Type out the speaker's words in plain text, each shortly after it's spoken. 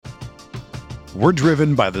We're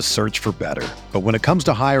driven by the search for better. But when it comes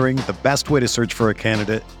to hiring, the best way to search for a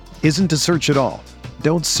candidate isn't to search at all.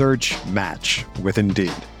 Don't search, match with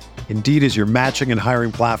Indeed. Indeed is your matching and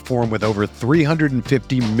hiring platform with over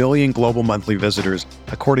 350 million global monthly visitors,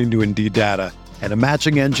 according to Indeed data, and a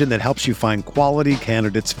matching engine that helps you find quality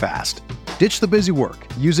candidates fast. Ditch the busy work.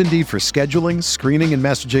 Use Indeed for scheduling, screening, and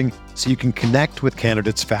messaging so you can connect with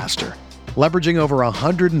candidates faster. Leveraging over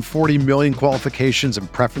 140 million qualifications and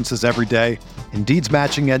preferences every day, Indeed's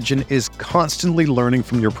matching engine is constantly learning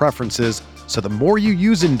from your preferences, so the more you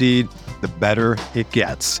use Indeed, the better it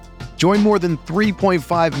gets. Join more than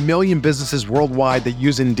 3.5 million businesses worldwide that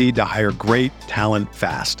use Indeed to hire great talent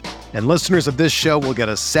fast. And listeners of this show will get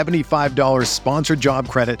a $75 sponsored job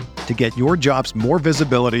credit to get your jobs more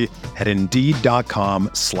visibility at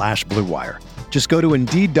Indeed.com/Blue Wire. Just go to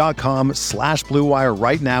Indeed.com/Blue Wire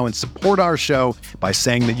right now and support our show by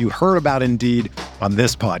saying that you heard about Indeed on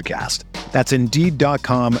this podcast. That's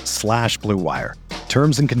Indeed.com/Blue Wire.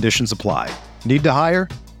 Terms and conditions apply. Need to hire?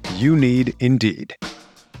 You need Indeed.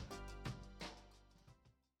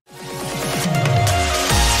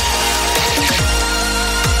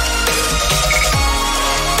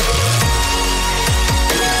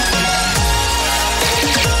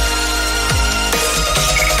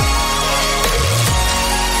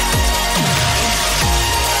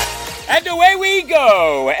 And away we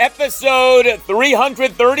go, episode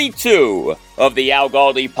 332 of the Al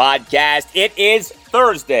Galdi podcast. It is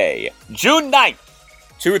Thursday, June 9th,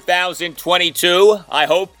 2022. I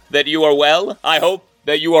hope that you are well. I hope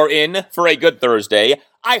that you are in for a good Thursday.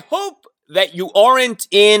 I hope that you aren't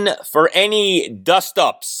in for any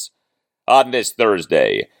dust-ups on this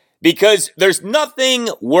Thursday, because there's nothing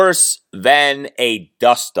worse than a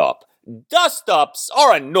dust-up. Dust-ups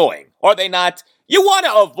are annoying, are they not? You want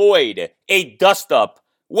to avoid a dust-up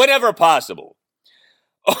whenever possible.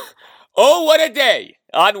 Oh, what a day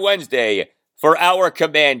on Wednesday for our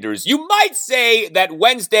Commanders. You might say that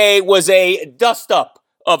Wednesday was a dust-up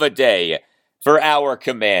of a day for our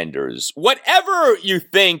Commanders. Whatever you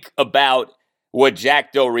think about what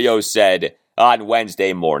Jack Del Rio said on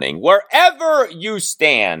Wednesday morning, wherever you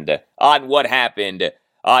stand on what happened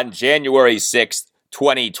on January 6th,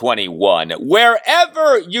 2021,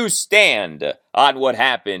 wherever you stand on what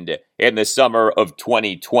happened in the summer of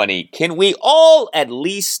 2020, can we all at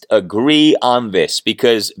least agree on this?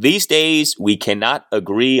 Because these days we cannot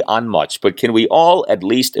agree on much, but can we all at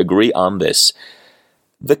least agree on this?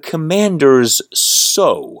 The Commanders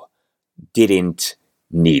so didn't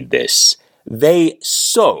need this. They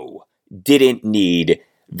so didn't need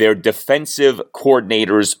their defensive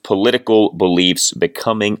coordinator's political beliefs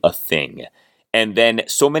becoming a thing. And then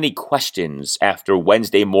so many questions after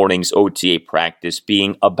Wednesday morning's OTA practice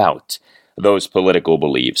being about those political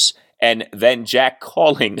beliefs. And then Jack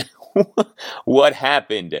calling what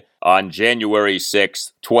happened on January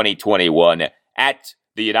 6th, 2021 at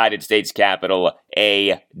the United States Capitol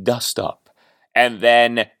a dust-up. And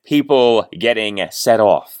then people getting set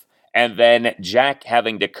off. And then Jack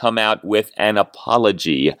having to come out with an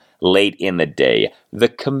apology late in the day. The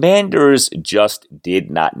Commanders just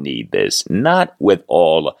did not need this, not with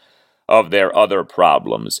all of their other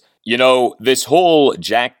problems. You know, this whole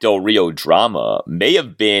Jack Del Rio drama may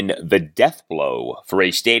have been the death blow for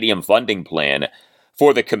a stadium funding plan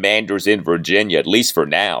for the Commanders in Virginia, at least for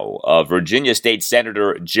now. Virginia State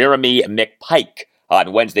Senator Jeremy McPike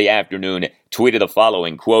on Wednesday afternoon tweeted the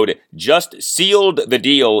following, quote, "Just sealed the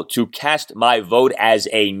deal to cast my vote as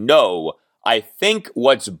a no. I think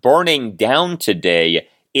what's burning down today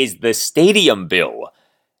is the stadium bill,"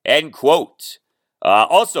 end quote.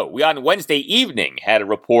 Also, we on Wednesday evening had a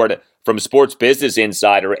report from Sports Business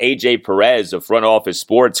Insider AJ Perez of Front Office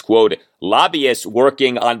Sports, quote, "Lobbyists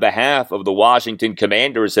working on behalf of the Washington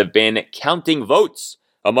Commanders have been counting votes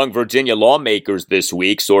among Virginia lawmakers this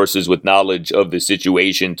week," sources with knowledge of the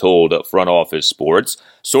situation told Front Office Sports.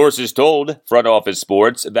 Sources told Front Office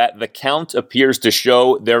Sports that the count appears to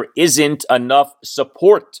show there isn't enough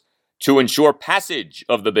support to ensure passage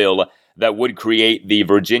of the bill that would create the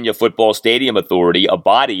Virginia Football Stadium Authority, a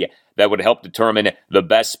body that would help determine the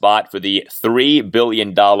best spot for the $3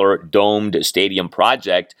 billion domed stadium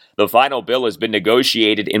project. The final bill has been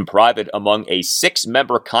negotiated in private among a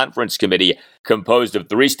 6-member conference committee composed of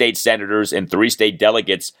 3 state senators and 3 state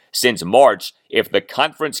delegates since March. If the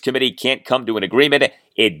conference committee can't come to an agreement,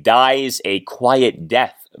 it dies a quiet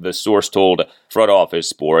death, the source told Front Office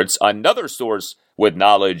Sports. Another source with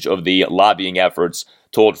knowledge of the lobbying efforts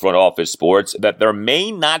told Front Office Sports that there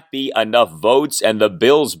may not be enough votes and the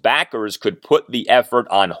bill's backers could put the effort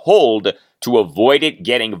on hold to avoid it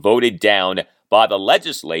getting voted down by the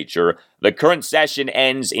legislature. The current session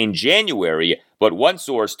ends in January, but one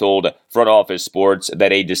source told Front Office Sports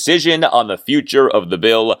that a decision on the future of the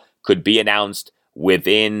bill could be announced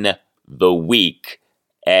within the week.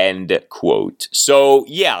 End quote. So,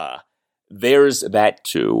 yeah, there's that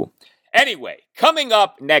too. Anyway, coming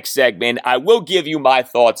up next segment, I will give you my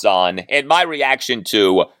thoughts on and my reaction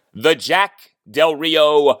to the Jack Del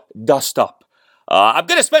Rio dustup. I'm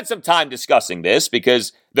going to spend some time discussing this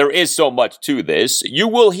because there is so much to this. You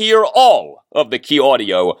will hear all of the key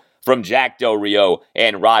audio from Jack Del Rio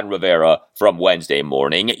and Ron Rivera from Wednesday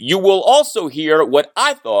morning. You will also hear what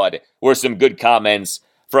I thought were some good comments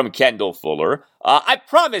from Kendall Fuller. I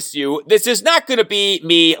promise you, this is not going to be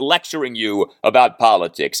me lecturing you about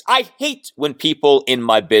politics. I hate when people in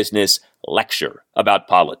my business lecture about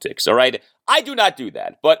politics, all right? I do not do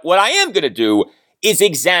that. But what I am going to do is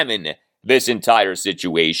examine this entire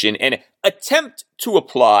situation and attempt to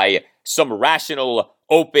apply some rational,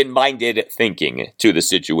 open-minded thinking to the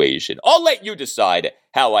situation. I'll let you decide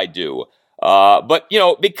how I do. But,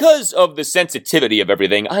 because of the sensitivity of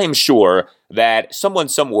everything, I am sure that someone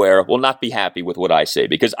somewhere will not be happy with what I say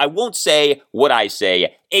because I won't say what I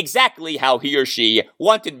say exactly how he or she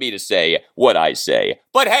wanted me to say what I say.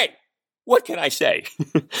 But hey, what can I say?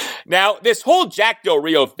 Now, this whole Jack Del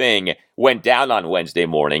Rio thing went down on Wednesday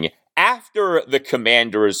morning after the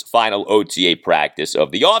Commanders' final OTA practice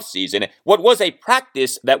of the offseason, what was a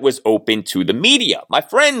practice that was open to the media. My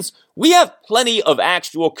friends, we have plenty of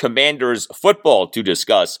actual Commanders football to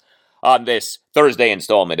discuss on this Thursday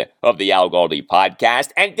installment of the Al Galdi podcast,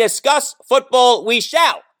 and discuss football we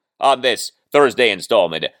shall on this Thursday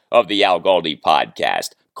installment of the Al Galdi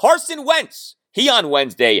podcast. Carson Wentz, he on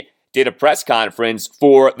Wednesday did a press conference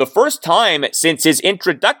for the first time since his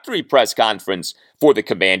introductory press conference for the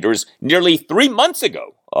Commanders nearly 3 months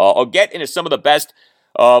ago. I'll get into some of the best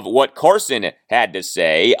of what Carson had to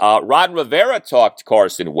say. Ron Rivera talked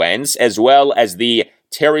Carson Wentz, as well as the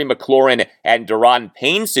Terry McLaurin and Daron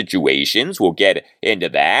Payne situations. We'll get into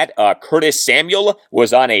that. Curtis Samuel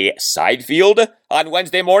was on a side field on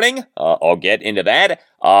Wednesday morning. I'll get into that.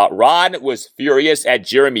 Ron was furious at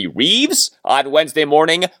Jeremy Reeves on Wednesday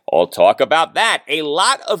morning. I'll talk about that. A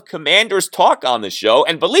lot of Commanders talk on the show,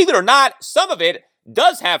 and believe it or not, some of it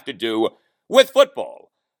does have to do with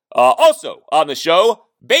football. Also on the show,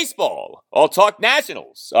 baseball. I'll talk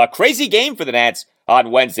Nationals. A crazy game for the Nats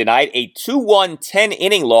on Wednesday night, a 2-1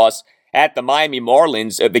 10-inning loss at the Miami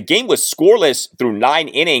Marlins. The game was scoreless through 9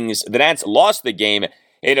 innings. The Nats lost the game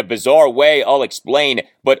in a bizarre way, I'll explain.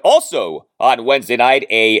 But also on Wednesday night,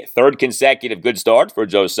 a third consecutive good start for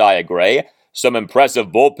Josiah Gray, some impressive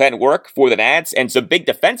bullpen work for the Nats, and some big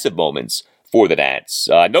defensive moments for the Nats.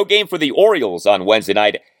 No game for the Orioles on Wednesday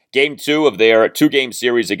night. Game 2 of their 2-game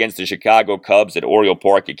series against the Chicago Cubs at Oriole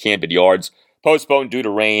Park at Camden Yards, postponed due to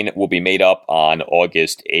rain, will be made up on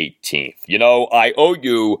August 18th. I owe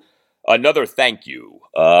you another thank you.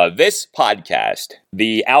 This podcast,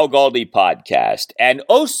 the Al Galdi podcast, an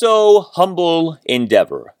oh-so humble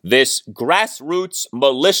endeavor, this grassroots,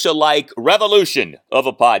 militia-like revolution of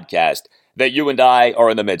a podcast that you and I are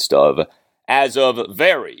in the midst of, as of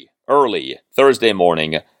very early Thursday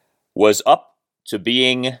morning, was up to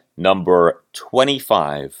being number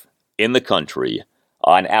 25 in the country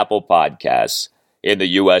on Apple Podcasts in the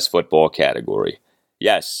U.S. football category.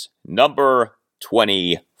 Yes, number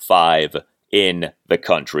 25 in the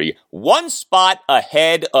country. One spot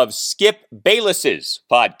ahead of Skip Bayless's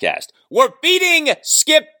podcast. We're beating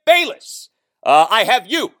Skip Bayless. I have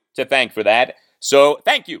you to thank for that. So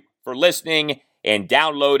thank you for listening and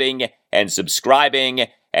downloading and subscribing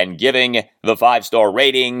and giving the 5-star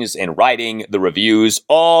ratings and writing the reviews.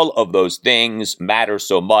 All of those things matter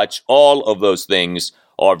so much. All of those things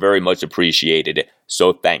are very much appreciated.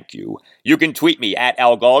 So thank you. You can tweet me at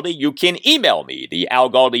Al Galdi. You can email me, the Al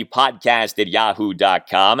Galdi podcast at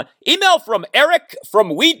yahoo.com. Email from Eric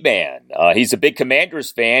from Weedman. He's a big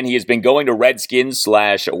Commanders fan. He has been going to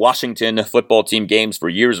Redskins/Washington football team games for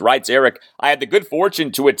years. Writes Eric, I had the good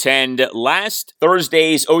fortune to attend last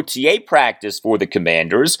Thursday's OTA practice for the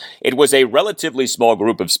Commanders. It was a relatively small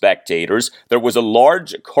group of spectators. There was a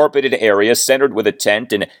large carpeted area centered with a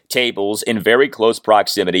tent and tables in very close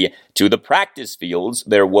proximity to the practice field.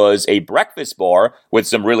 There was a breakfast bar with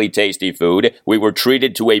some really tasty food. We were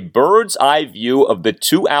treated to a bird's eye view of the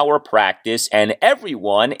 2-hour practice, and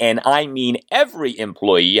everyone, and I mean every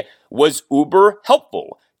employee, was uber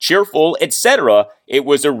helpful, cheerful, etc. It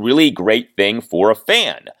was a really great thing for a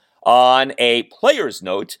fan. On a player's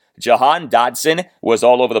note, Jahan Dotson was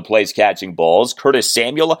all over the place catching balls. Curtis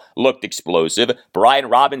Samuel looked explosive. Brian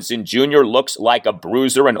Robinson Jr. looks like a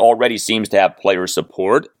bruiser and already seems to have player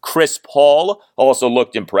support. Chris Paul also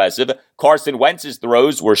looked impressive. Carson Wentz's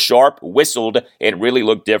throws were sharp, whistled, and really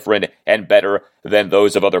looked different and better than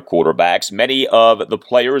those of other quarterbacks. Many of the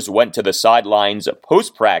players went to the sidelines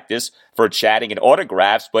post-practice for chatting and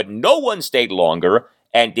autographs, but no one stayed longer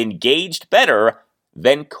and engaged better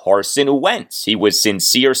than Carson Wentz. He was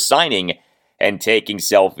sincere, signing and taking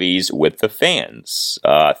selfies with the fans.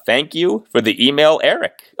 Thank you for the email,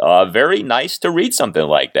 Eric. Very nice to read something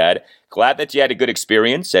like that. Glad that you had a good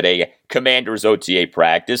experience at a Commanders OTA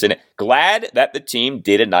practice, and glad that the team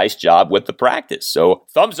did a nice job with the practice. So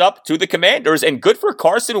thumbs up to the Commanders, and good for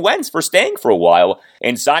Carson Wentz for staying for a while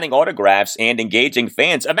and signing autographs and engaging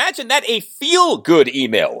fans. Imagine that, a feel-good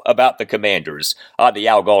email about the Commanders on the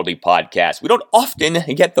Al Galdi podcast. We don't often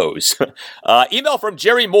get those. Email from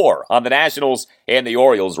Jerry Moore on the Nationals and the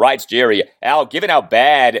Orioles. Writes Jerry, Al, given how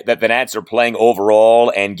bad that the Nats are playing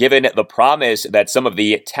overall, and given the promise that some of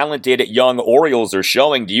the talented young Orioles are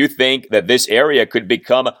showing, do you think that this area could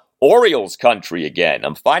become Orioles country again?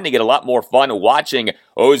 I'm finding it a lot more fun watching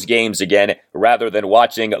O's games again rather than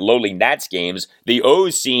watching lowly Nats games. The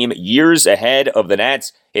O's seem years ahead of the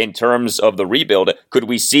Nats in terms of the rebuild. Could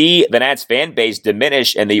we see the Nats fan base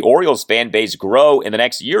diminish and the Orioles fan base grow in the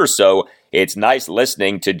next year or so? It's nice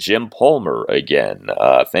listening to Jim Palmer again.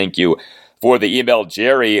 Thank you for the email,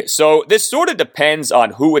 Jerry. So this sort of depends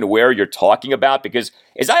on who and where you're talking about, because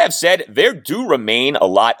as I have said, there do remain a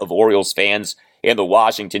lot of Orioles fans in the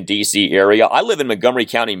Washington, D.C. area. I live in Montgomery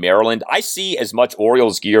County, Maryland. I see as much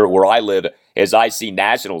Orioles gear where I live as I see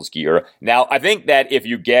Nationals gear. Now, I think that if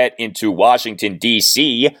you get into Washington,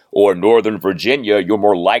 D.C. or Northern Virginia, you're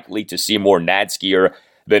more likely to see more Nats gear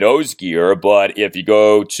than O's gear, but if you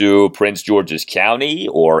go to Prince George's County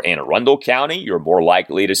or Anne Arundel County, you're more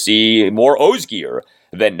likely to see more O's gear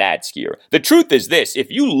than Nats gear. The truth is this: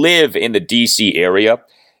 if you live in the D.C. area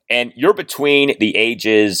and you're between the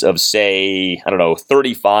ages of, say,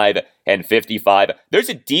 35 and 55, there's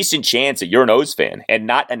a decent chance that you're an O's fan and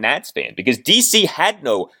not a Nats fan, because D.C. had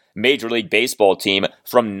no Major League Baseball team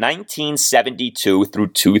from 1972 through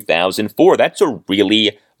 2004. That's a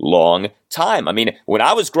really long time. I mean, when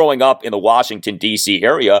I was growing up in the Washington, D.C.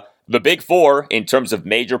 area, the big four in terms of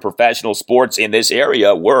major professional sports in this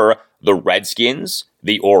area were the Redskins,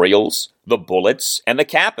 the Orioles, the Bullets, and the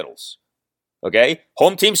Capitals. Okay?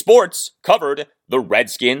 Home team sports covered the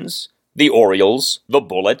Redskins, the Orioles, the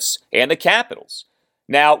Bullets, and the Capitals.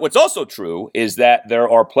 Now, what's also true is that there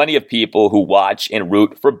are plenty of people who watch and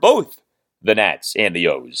root for both the Nats and the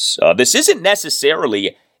O's. This isn't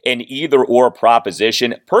necessarily an either-or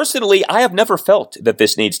proposition. Personally, I have never felt that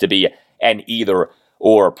this needs to be an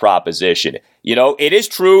either-or proposition. You know, it is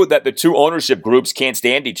true that the two ownership groups can't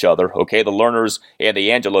stand each other, okay? The Lerners and the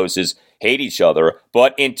Angeloses hate each other.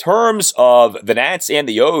 But in terms of the Nats and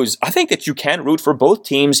the O's, I think that you can root for both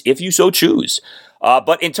teams if you so choose.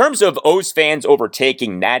 But in terms of O's fans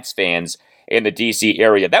overtaking Nats fans in the D.C.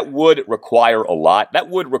 area, that would require a lot. That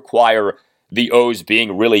would require the O's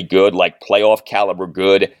being really good, like playoff caliber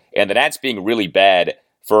good, and the Nats being really bad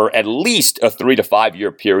for at least a 3 to 5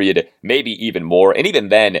 year period, maybe even more. And even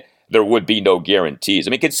then, there would be no guarantees.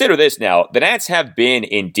 I mean, consider this now. The Nats have been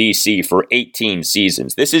in D.C. for 18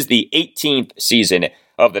 seasons. This is the 18th season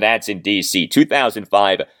of the Nats in D.C.,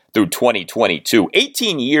 2005 through 2022.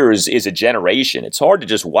 18 years is a generation. It's hard to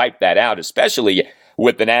just wipe that out, especially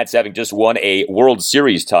with the Nats having just won a World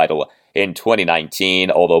Series title in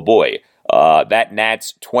 2019. Although, boy, that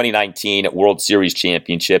Nats 2019 World Series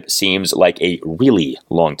championship seems like a really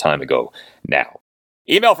long time ago now.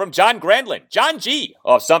 Email from John Grandlin, John G,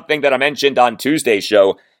 of something that I mentioned on Tuesday's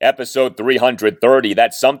show, episode 330.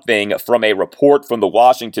 That's something from a report from the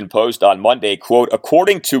Washington Post on Monday. Quote,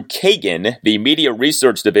 according to Kagan, the media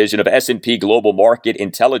research division of S&P Global Market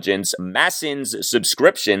Intelligence, Masson's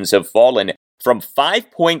subscriptions have fallen from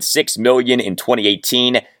 5.6 million in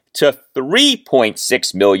 2018 to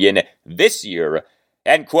 3.6 million this year,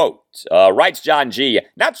 end quote. Writes John G.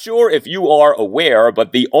 Not sure if you are aware,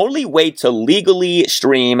 but the only way to legally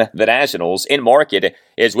stream the Nationals in market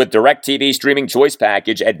is with DirecTV Streaming Choice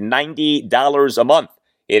Package at $90 a month.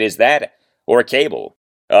 It is that or cable.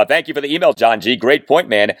 Thank you for the email, John G. Great point,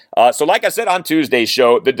 man. So like I said on Tuesday's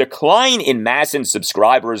show, the decline in Masson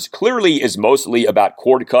subscribers clearly is mostly about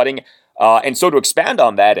cord cutting. And so to expand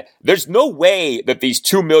on that, there's no way that these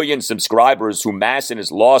 2 million subscribers who Masson has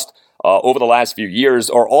lost over the last few years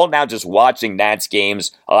are all now just watching Nats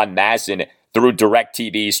games on Masson through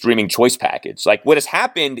DirecTV streaming choice package. Like, what has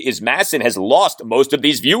happened is MASN has lost most of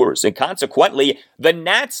these viewers, and consequently, the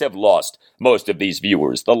Nats have lost most of these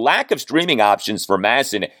viewers. The lack of streaming options for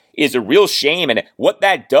MASN is a real shame, and what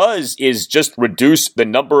that does is just reduce the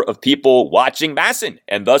number of people watching MASN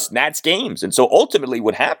and thus Nats games. And so ultimately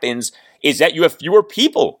what happens is that you have fewer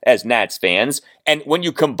people as Nats fans, and when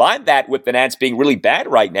you combine that with the Nats being really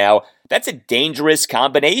bad right now, that's a dangerous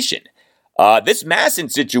combination. This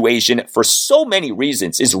MASN situation, for so many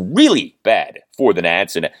reasons, is really bad for the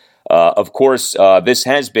Nats, and of course, this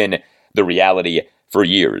has been the reality for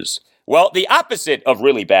years. Well, the opposite of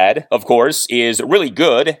really bad, of course, is really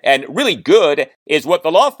good, and really good is what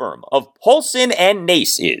the law firm of Paulson and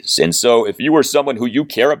Nace is. And so if you or someone who you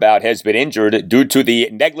care about has been injured due to the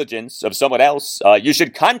negligence of someone else, you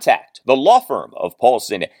should contact the law firm of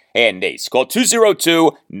Paulson and Nace. Call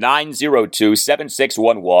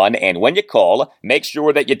 202-902-7611, and when you call, make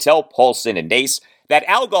sure that you tell Paulson and Nace that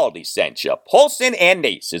Al Galdi sent you. Paulson and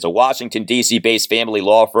Nace is a Washington, D.C.-based family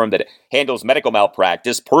law firm that handles medical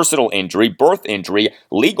malpractice, personal injury, birth injury,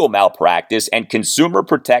 legal malpractice, and consumer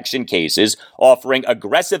protection cases, offering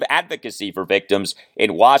aggressive advocacy for victims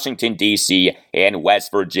in Washington, D.C. and West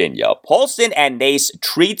Virginia. Paulson and Nace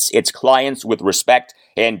treats its clients with respect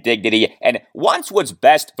and dignity and wants what's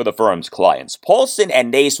best for the firm's clients. Paulson and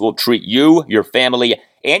Nace will treat you, your family,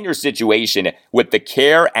 and your situation with the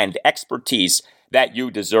care and expertise that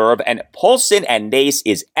you deserve, and Paulson and Nace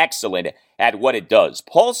is excellent at what it does.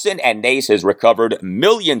 Paulson and Nace has recovered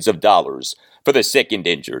millions of dollars for the sick and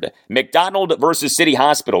injured. McDonald versus City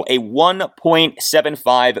Hospital, a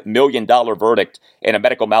 $1.75 million verdict in a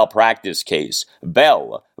medical malpractice case.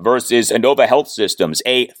 Bell versus Inova Health Systems,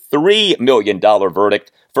 a $3 million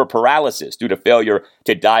verdict for paralysis due to failure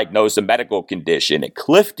to diagnose a medical condition.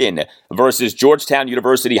 Clifton versus Georgetown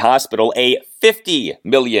University Hospital, a $50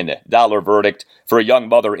 million verdict for a young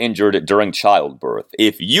mother injured during childbirth.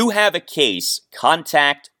 If you have a case,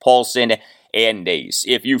 contact Paulson and Nace.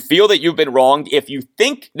 If you feel that you've been wronged, if you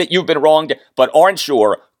think that you've been wronged but aren't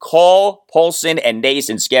sure, call Paulson and Nace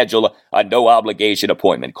and schedule a no-obligation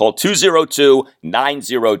appointment. Call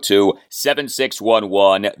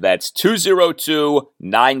 202-902-7611. That's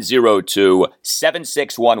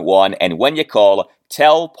 202-902-7611. And when you call,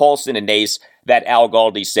 tell Paulson and Nace that Al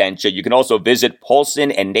Galdi sent you. You can also visit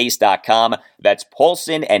paulsonandnace.com. That's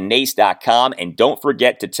paulsonandnace.com. And don't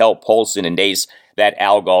forget to tell Paulson and Nace that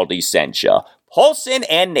Al Galdi sent you. Paulson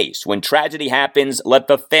and Nace. When tragedy happens, let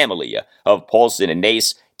the family of Paulson and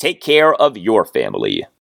Nace take care of your family.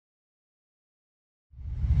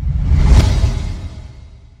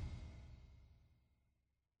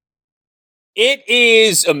 It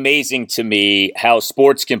is amazing to me how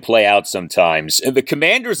sports can play out sometimes. The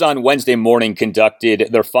Commanders on Wednesday morning conducted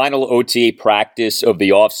their final OTA practice of the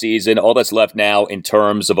offseason. All that's left now in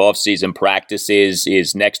terms of offseason practices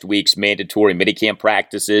is next week's mandatory minicamp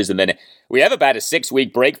practices, and then we have about a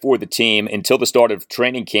 6-week break for the team until the start of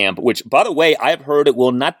training camp, which, by the way, I've heard it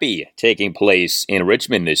will not be taking place in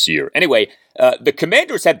Richmond this year. Anyway, the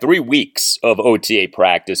Commanders had 3 weeks of OTA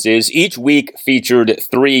practices. Each week featured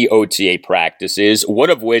 3 OTA practices, one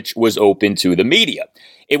of which was open to the media.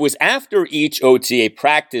 It was after each OTA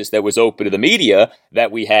practice that was open to the media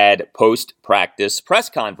that we had post-practice press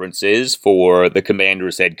conferences for the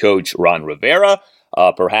Commanders head coach, Ron Rivera,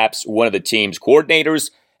 perhaps one of the team's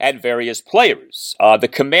coordinators, and various players. The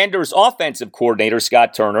Commanders' offensive coordinator,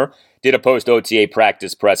 Scott Turner, did a post-OTA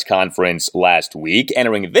practice press conference last week.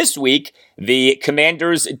 Entering this week, the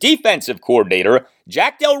Commanders' defensive coordinator,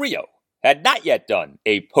 Jack Del Rio, had not yet done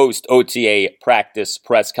a post-OTA practice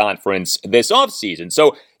press conference this offseason.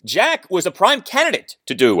 So Jack was a prime candidate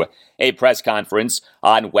to do a press conference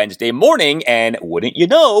on Wednesday morning, and wouldn't you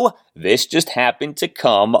know, this just happened to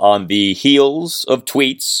come on the heels of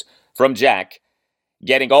tweets from Jack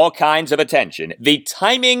getting all kinds of attention. The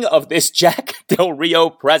timing of this Jack Del Rio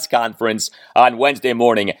press conference on Wednesday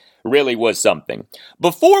morning really was something.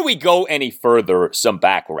 Before we go any further, some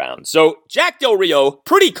background. So Jack Del Rio,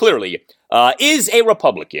 pretty clearly, is a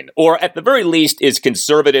Republican, or at the very least is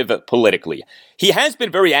conservative politically. He has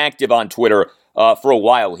been very active on Twitter for a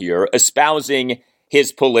while here, espousing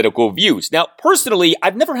his political views. Now, personally,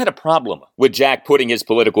 I've never had a problem with Jack putting his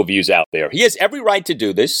political views out there. He has every right to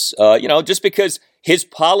do this, just because his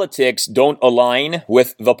politics don't align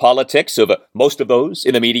with the politics of most of those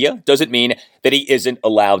in the media doesn't mean that he isn't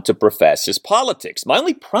allowed to profess his politics. My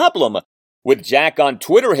only problem with Jack on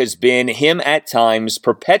Twitter has been him at times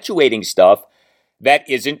perpetuating stuff that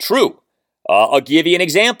isn't true. I'll give you an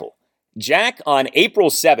example. Jack on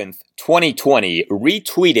April 7th, 2020,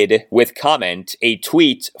 retweeted with comment a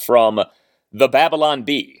tweet from the Babylon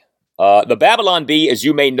Bee. The Babylon Bee, as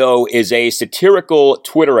you may know, is a satirical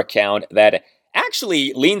Twitter account that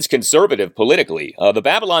actually leans conservative politically. The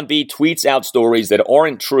Babylon Bee tweets out stories that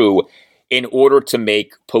aren't true in order to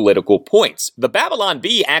make political points. The Babylon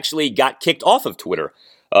Bee actually got kicked off of Twitter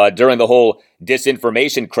during the whole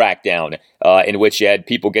disinformation crackdown, in which you had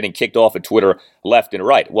people getting kicked off of Twitter left and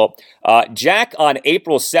right. Well, Jack on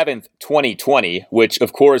April 7th, 2020, which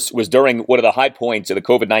of course was during one of the high points of the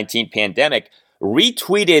COVID-19 pandemic,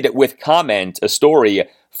 retweeted with comment a story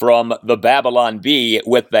from the Babylon Bee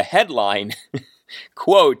with the headline,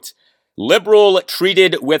 quote, "Liberal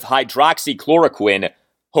treated with hydroxychloroquine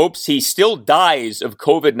hopes he still dies of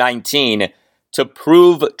COVID-19 to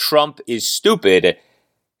prove Trump is stupid,"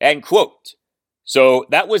 end quote. So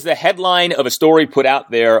that was the headline of a story put out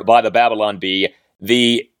there by the Babylon Bee.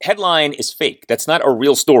 The headline is fake. That's not a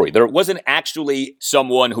real story. There wasn't actually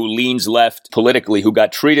someone who leans left politically who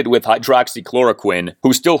got treated with hydroxychloroquine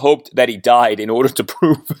who still hoped that he died in order to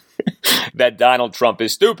prove that Donald Trump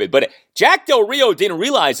is stupid. But Jack Del Rio didn't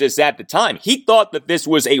realize this at the time. He thought that this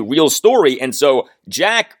was a real story. And so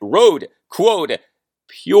Jack wrote, quote,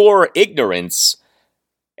 "pure ignorance,"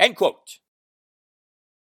 end quote.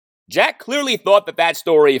 Jack clearly thought that that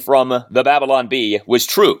story from the Babylon Bee was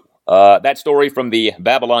true. That story from the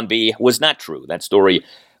Babylon Bee was not true. That story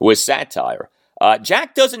was satire.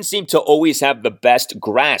 Jack doesn't seem to always have the best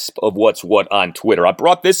grasp of what's what on Twitter. I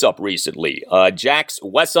brought this up recently. Jack's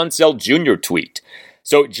Wes Unseld Jr. tweet.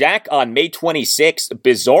 So Jack on May 26th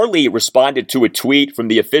bizarrely responded to a tweet from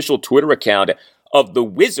the official Twitter account of the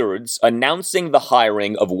Wizards announcing the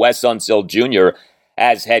hiring of Wes Unseld Jr.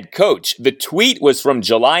 as head coach. The tweet was from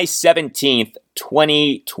July 17th,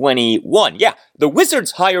 2021. Yeah, the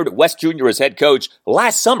Wizards hired Wes Jr. as head coach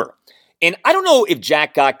last summer. And I don't know if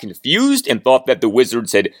Jack got confused and thought that the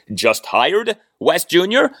Wizards had just hired Wes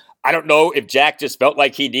Jr. I don't know if Jack just felt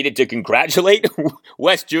like he needed to congratulate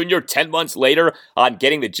Wes Jr. 10 months later on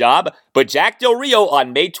getting the job. But Jack Del Rio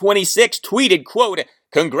on May 26th tweeted, quote,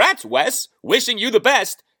 "Congrats, Wes. Wishing you the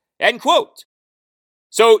best," end quote.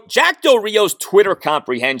 So Jack Del Rio's Twitter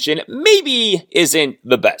comprehension maybe isn't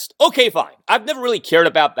the best. Okay, fine. I've never really cared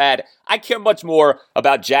about that. I care much more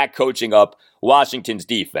about Jack coaching up Washington's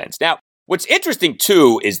defense. Now, what's interesting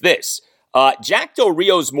too is this. Jack Del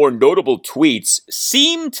Rio's more notable tweets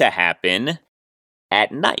seem to happen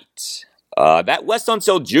at night. That Wes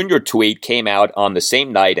Unseld Jr. tweet came out on the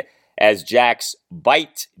same night as Jack's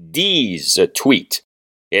Bite D's tweet,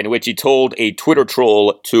 in which he told a Twitter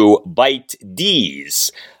troll to bite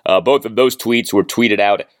D's. Both of those tweets were tweeted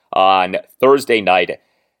out on Thursday night,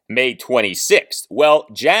 May 26th. Well,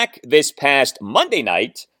 Jack this past Monday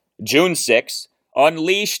night, June 6th,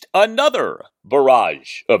 unleashed another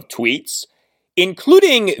barrage of tweets,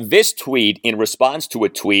 including this tweet in response to a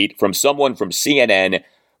tweet from someone from CNN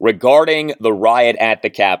regarding the riot at the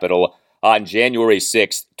Capitol on January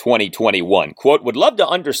 6th, 2021. Quote, "Would love to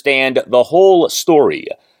understand the whole story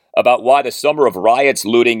about why the summer of riots,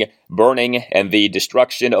 looting, burning, and the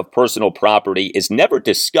destruction of personal property is never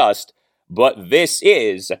discussed, but this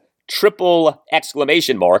is triple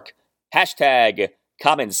exclamation mark, hashtag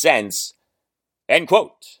common sense," end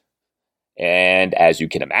quote. And as you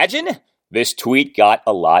can imagine, this tweet got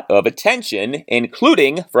a lot of attention,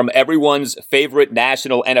 including from everyone's favorite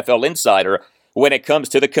national NFL insider when it comes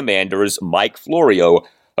to the Commanders, Mike Florio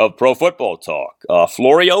of Pro Football Talk.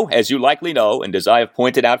 Florio, as you likely know, and as I have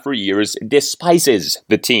pointed out for years, despises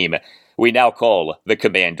the team we now call the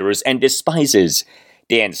Commanders and despises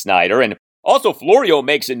Dan Snyder. And also, Florio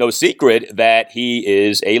makes it no secret that he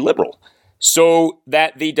is a liberal. So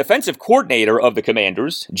that the defensive coordinator of the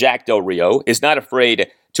Commanders, Jack Del Rio, is not afraid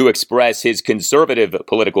to express his conservative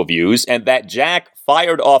political views, and that Jack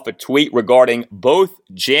fired off a tweet regarding both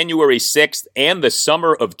January 6th and the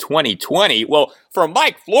summer of 2020. Well, for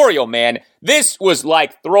Mike Florio, man, this was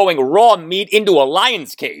like throwing raw meat into a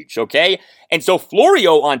lion's cage, okay? And so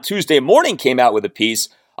Florio on Tuesday morning came out with a piece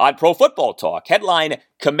on Pro Football Talk. Headline,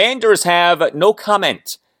 "Commanders have no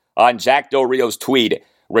comment on Jack Del Rio's tweet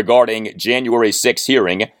regarding January 6th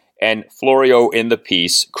hearing," and Florio in the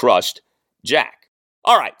piece crushed Jack.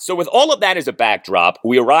 All right, so with all of that as a backdrop,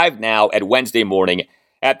 we arrive now at Wednesday morning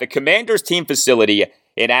at the Commanders team facility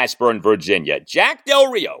in Ashburn, Virginia. Jack Del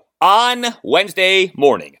Rio, on Wednesday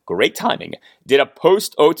morning, great timing, did a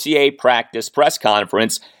post-OTA practice press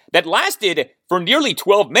conference that lasted for nearly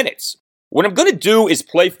 12 minutes. What I'm going to do is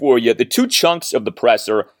play for you the two chunks of the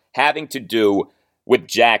presser having to do with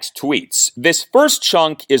Jack's tweets. This first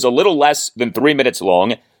chunk is a little less than 3 minutes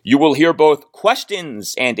long. You will hear both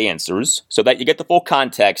questions and answers so that you get the full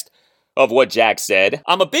context of what Jack said.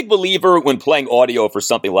 I'm a big believer when playing audio for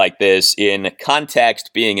something like this in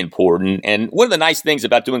context being important. And one of the nice things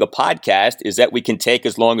about doing a podcast is that we can take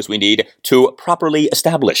as long as we need to properly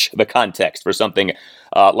establish the context for something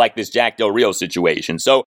like this Jack Del Rio situation.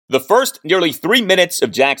 So the first nearly 3 minutes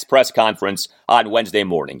of Jack's press conference on Wednesday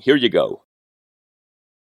morning. Here you go.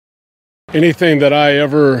 Anything that I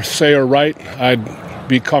ever say or write, I'd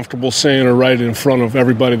be comfortable saying or writing in front of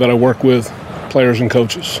everybody that I work with, players and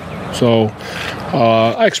coaches. So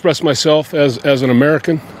I express myself as an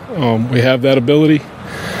American. We have that ability.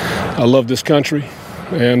 I love this country.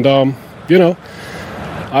 And,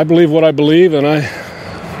 I believe what I believe, and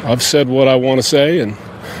I've said what I want to say. And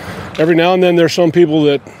every now and then there's some people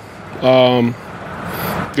that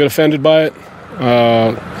get offended by it.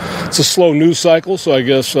 It's a slow news cycle, so I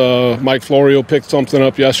guess Mike Florio picked something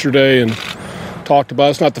up yesterday and talked about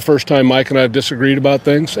it. It's not the first time Mike and I have disagreed about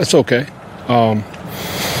things. That's okay.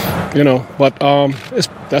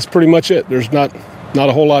 That's pretty much it. There's not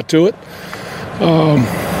a whole lot to it.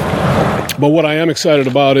 But what I am excited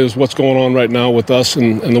about is what's going on right now with us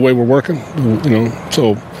and the way we're working.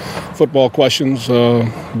 So football questions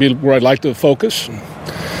be where I'd like to focus.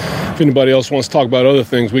 If anybody else wants to talk about other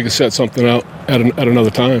things, we can set something out at another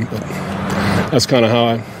time. But that's kind of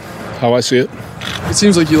how I see it. It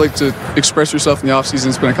seems like you like to express yourself in the offseason.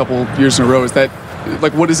 It's been a couple years in a row. Is that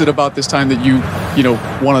what is it about this time that you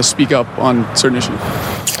want to speak up on certain issues?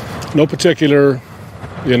 No particular,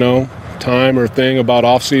 time or thing about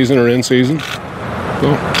off season or in season.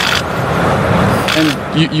 No.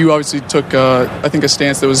 And you obviously took, I think, a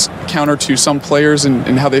stance that was counter to some players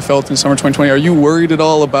and how they felt in summer 2020. Are you worried at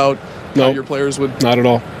all about how your players would? Not at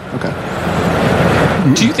all. Okay.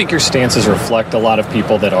 Do you think your stances reflect a lot of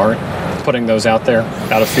people that aren't putting those out there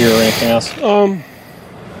out of fear or anything else?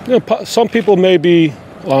 Some people may be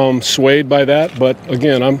swayed by that, but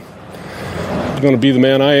again, I'm going to be the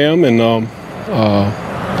man I am, and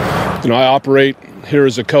I operate here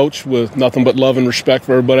as a coach with nothing but love and respect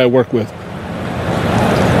for everybody I work with.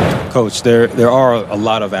 Coach, there are a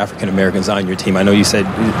lot of African Americans on your team. I know you said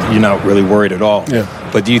you're not really worried at all. Yeah.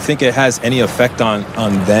 But do you think it has any effect on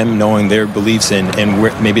them knowing their beliefs and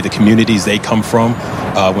where maybe the communities they come from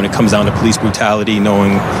when it comes down to police brutality,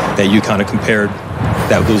 knowing that you kind of compared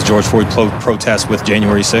those George Floyd protests with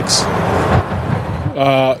January 6th?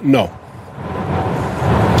 No.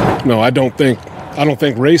 No, I don't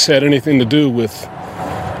think race had anything to do with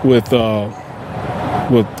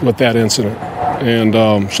that incident. And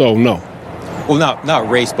so, no. Well, not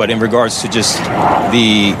race, but in regards to just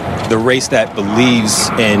the race that believes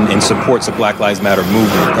and supports the Black Lives Matter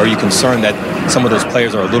movement. Are you concerned that some of those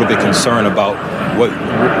players are a little bit concerned about what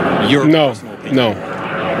your personal opinion?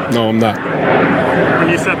 No, I'm not. When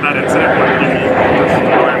you said that incident, what did you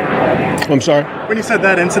mean? I'm sorry? When you said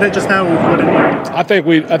that incident just now, what did you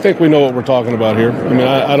mean? I think we know what we're talking about here. I mean,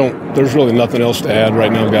 I don't. There's really nothing else to add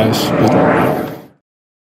right now, guys.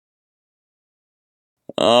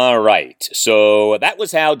 All right, so that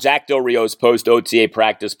was how Jack Del Rio's post-OTA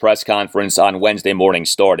practice press conference on Wednesday morning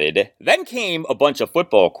started. Then came a bunch of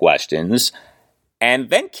football questions,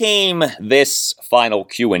 and then came this final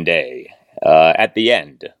Q&A at the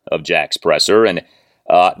end of Jack's presser, and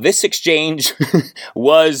this exchange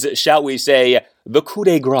was, shall we say, the coup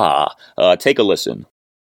de grace. Take a listen.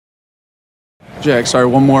 Jack, sorry,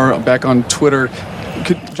 one more. I'm back on Twitter.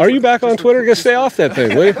 Are you back on Twitter? Just stay off that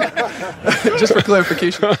thing, will you? Just for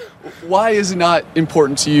clarification, why is it not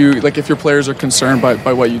important to you, like if your players are concerned by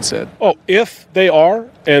what you'd said? Oh, if they are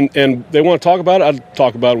and they want to talk about it, I'd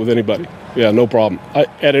talk about it with anybody. Yeah, no problem.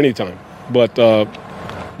 At any time. But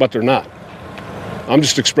they're not. I'm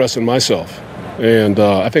just expressing myself. And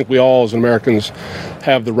I think we all as Americans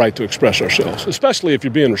have the right to express ourselves, especially if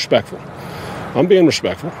you're being respectful. I'm being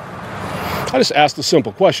respectful. I just asked a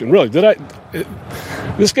simple question. Really,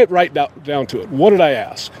 let's get right down to it. What did I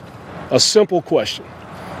ask? A simple question.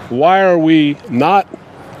 Why are we not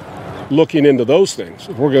looking into those things?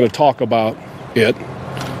 If we're going to talk about it,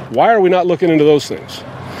 why are we not looking into those things?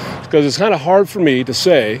 Because it's kind of hard for me to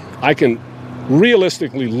say I can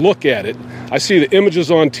realistically look at it. I see the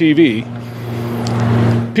images on TV.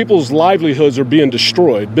 People's livelihoods are being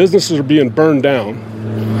destroyed. Businesses are being burned down.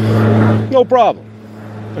 No problem.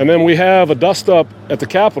 And then we have a dust-up at the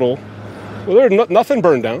Capitol. Well, there's nothing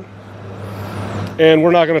burned down. And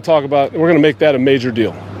we're not going to talk about, we're going to make that a major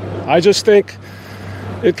deal. I just think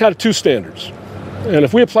it's kind of two standards. And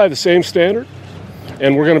if we apply the same standard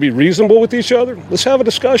and we're going to be reasonable with each other, let's have a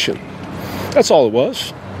discussion. That's all it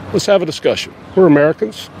was. Let's have a discussion. We're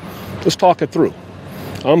Americans. Let's talk it through.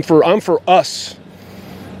 I'm for us,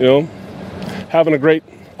 having a great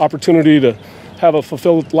opportunity to have a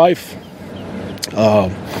fulfilled life.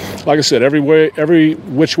 Like I said, every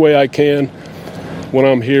which way I can. When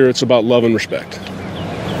I'm here, it's about love and respect.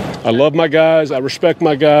 I love my guys. I respect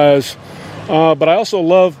my guys. But I also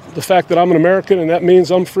love the fact that I'm an American, and that means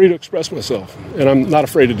I'm free to express myself. And I'm not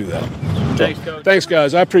afraid to do that. Thanks, Coach. Thanks,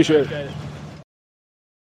 guys. I appreciate it.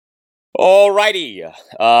 All righty.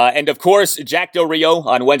 And of course, Jack Del Rio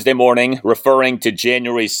on Wednesday morning referring to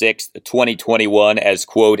January 6th, 2021 as,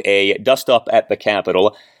 quote, a dust-up at the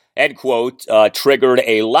Capitol, end quote, triggered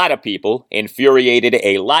a lot of people, infuriated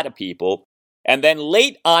a lot of people. And then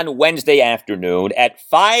late on Wednesday afternoon at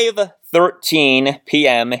 5:13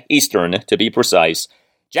 p.m. Eastern, to be precise,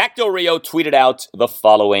 Jack Del Rio tweeted out the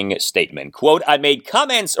following statement. Quote, I made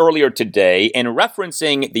comments earlier today in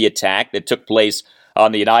referencing the attack that took place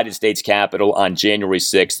on the United States Capitol on January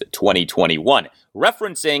 6th, 2021.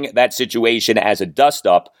 Referencing that situation as a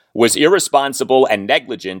dust-up was irresponsible and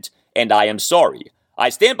negligent, and I am sorry. I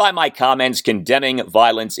stand by my comments condemning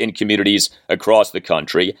violence in communities across the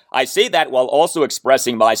country. I say that while also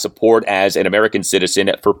expressing my support as an American citizen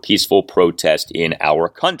for peaceful protest in our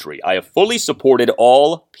country. I have fully supported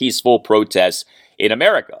all peaceful protests in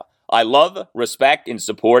America. I love, respect, and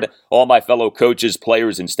support all my fellow coaches,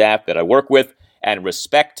 players, and staff that I work with, and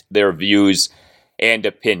respect their views and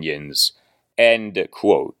opinions. End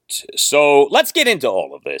quote. So let's get into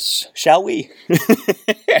all of this, shall we?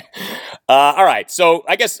 All right, so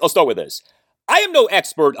I guess I'll start with this. I am no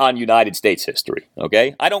expert on United States history,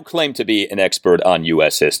 okay? I don't claim to be an expert on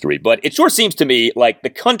U.S. history, but it sure seems to me like the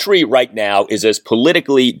country right now is as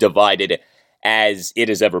politically divided as it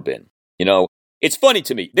has ever been. You know, it's funny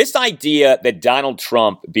to me. This idea that Donald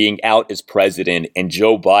Trump being out as president and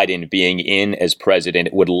Joe Biden being in as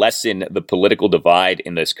president would lessen the political divide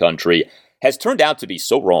in this country has turned out to be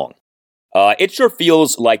so wrong. It sure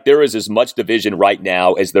feels like there is as much division right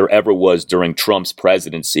now as there ever was during Trump's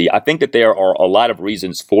presidency. I think that there are a lot of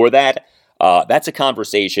reasons for that. That's a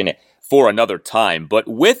conversation for another time. But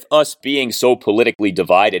with us being so politically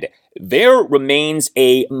divided, there remains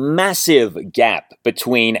a massive gap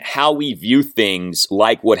between how we view things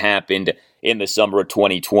like what happened in the summer of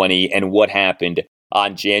 2020 and what happened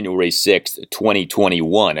on January 6th,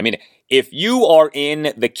 2021. I mean, if you are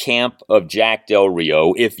in the camp of Jack Del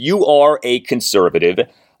Rio, if you are a conservative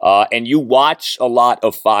and you watch a lot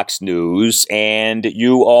of Fox News and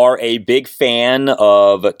you are a big fan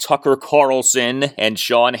of Tucker Carlson and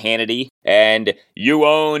Sean Hannity and you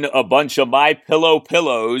own a bunch of MyPillow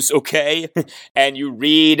pillows, okay, and you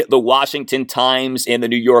read the Washington Times and the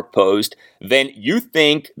New York Post, then you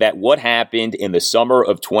think that what happened in the summer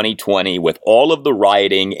of 2020 with all of the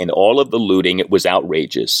rioting and all of the looting was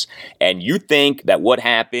outrageous. And you think that what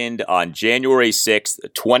happened on January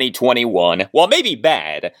 6th, 2021, while maybe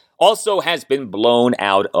bad, also has been blown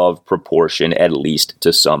out of proportion, at least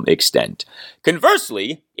to some extent.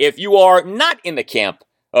 Conversely, if you are not in the camp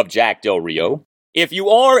of Jack Del Rio, if you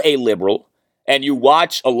are a liberal and you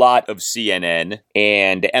watch a lot of CNN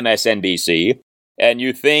and MSNBC, and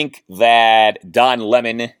you think that Don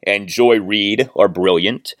Lemon and Joy Reid are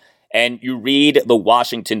brilliant, and you read the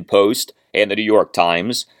Washington Post and the New York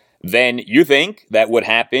Times, then you think that what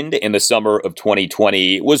happened in the summer of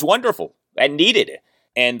 2020 was wonderful and needed,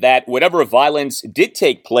 and that whatever violence did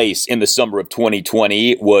take place in the summer of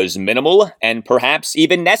 2020 was minimal and perhaps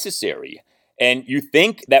even necessary. And you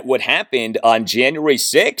think that what happened on January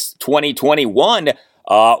 6th, 2021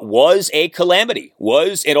 was a calamity,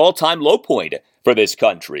 was an all-time low point for this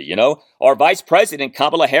country. You know, our Vice President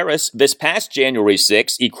Kamala Harris this past January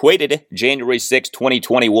 6th equated January 6th,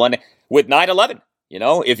 2021 with 9/11. You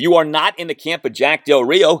know, if you are not in the camp of Jack Del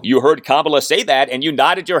Rio, you heard Kamala say that and you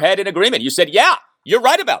nodded your head in agreement. You said, yeah, you're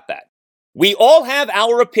right about that. We all have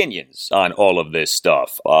our opinions on all of this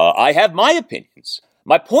stuff. I have my opinions.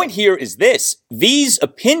 My point here is this. These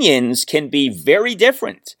opinions can be very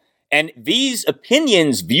different. And these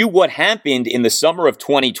opinions view what happened in the summer of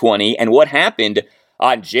 2020 and what happened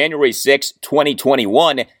on January 6,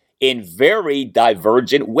 2021 in very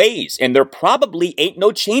divergent ways. And there probably ain't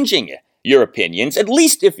no changing your opinions, at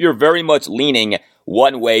least if you're very much leaning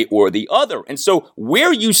one way or the other. And so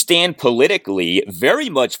where you stand politically very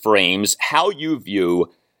much frames how you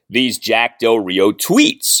view these Jack Del Rio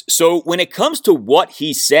tweets. So when it comes to what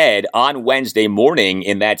he said on Wednesday morning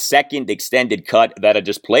in that second extended cut that I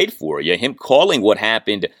just played for you, him calling what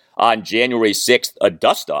happened on January 6th a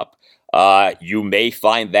dust-up, you may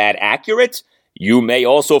find that accurate. You may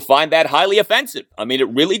also find that highly offensive. I mean, it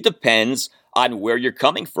really depends on where you're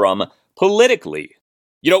coming from politically.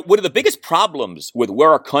 You know, one of the biggest problems with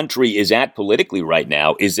where our country is at politically right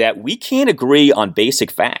now is that we can't agree on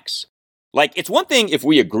basic facts. Like, it's one thing if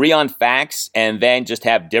we agree on facts and then just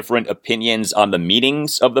have different opinions on the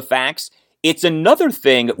meanings of the facts. It's another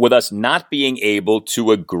thing with us not being able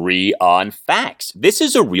to agree on facts. This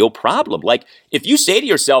is a real problem. Like, if you say to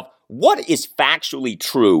yourself, what is factually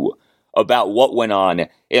true about what went on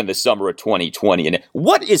in the summer of 2020? And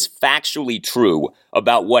what is factually true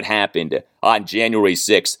about what happened on January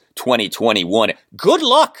 6th, 2021? Good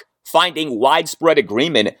luck finding widespread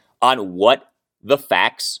agreement on what the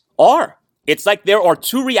facts are. It's like there are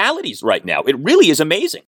two realities right now. It really is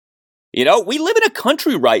amazing. You know, we live in a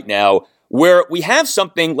country right now where we have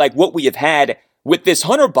something like what we have had with this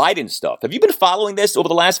Hunter Biden stuff. Have you been following this over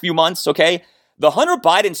the last few months? Okay. The Hunter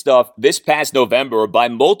Biden stuff this past November by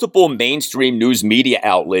multiple mainstream news media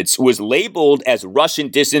outlets was labeled as Russian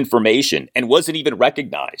disinformation and wasn't even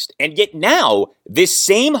recognized. And yet now, this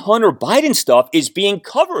same Hunter Biden stuff is being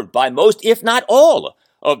covered by most, if not all,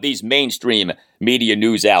 of these mainstream media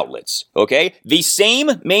news outlets, okay? The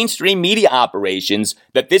same mainstream media operations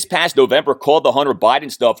that this past November called the Hunter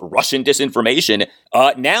Biden stuff Russian disinformation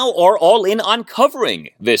now are all in on covering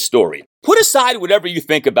this story. Put aside whatever you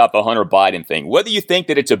think about the Hunter Biden thing, whether you think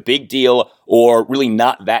that it's a big deal or really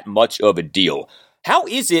not that much of a deal. How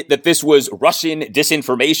is it that this was Russian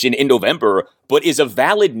disinformation in November, but is a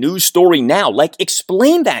valid news story now? Like,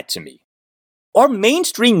 explain that to me. Our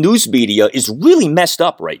mainstream news media is really messed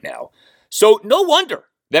up right now. So no wonder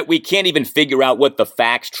that we can't even figure out what the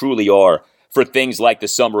facts truly are for things like the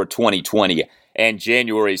summer of 2020 and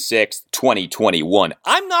January 6th, 2021.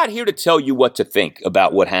 I'm not here to tell you what to think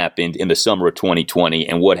about what happened in the summer of 2020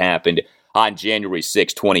 and what happened on January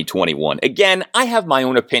 6th, 2021. Again, I have my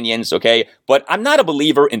own opinions, okay? But I'm not a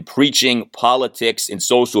believer in preaching politics and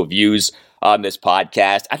social views on this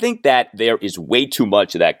podcast. I think that there is way too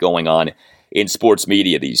much of that going on in sports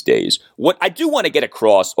media these days. What I do want to get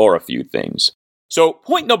across are a few things. So,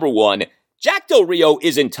 point number one, Jack Del Rio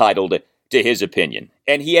is entitled to his opinion,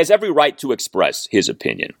 and he has every right to express his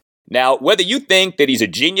opinion. Now, whether you think that he's a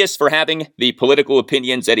genius for having the political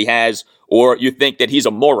opinions that he has, or you think that he's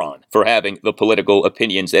a moron for having the political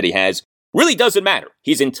opinions that he has, really doesn't matter.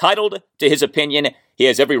 He's entitled to his opinion. He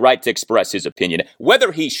has every right to express his opinion.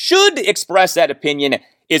 Whether he should express that opinion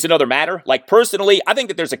is another matter. Like, personally, I think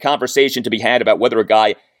that there's a conversation to be had about whether a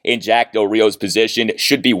guy in Jack Del Rio's position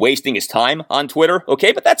should be wasting his time on Twitter,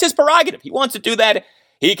 okay? But that's his prerogative. He wants to do that.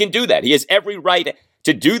 He can do that. He has every right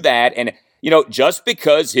to do that. And, you know, just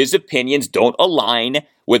because his opinions don't align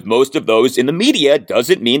with most of those in the media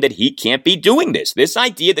doesn't mean that he can't be doing this. This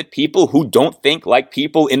idea that people who don't think like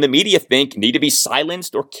people in the media think need to be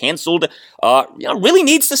silenced or canceled, really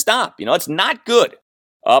needs to stop. You know, it's not good.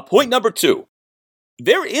 Point number two.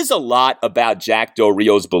 There is a lot about Jack Del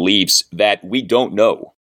Rio's beliefs that we don't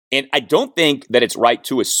know. And I don't think that it's right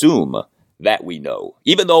to assume that we know,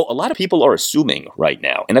 even though a lot of people are assuming right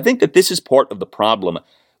now. And I think that this is part of the problem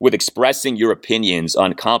with expressing your opinions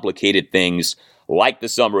on complicated things like the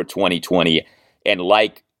summer of 2020 and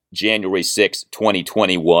like January 6,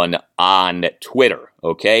 2021 on Twitter,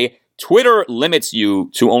 okay? Twitter limits you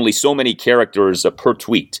to only so many characters per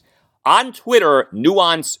tweet. On Twitter,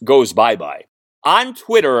 nuance goes bye-bye. On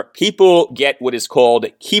Twitter, people get what is called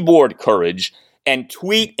keyboard courage and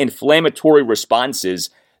tweet inflammatory responses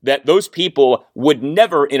that those people would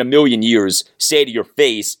never in a million years say to your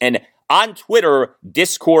face. And on Twitter,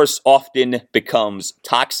 discourse often becomes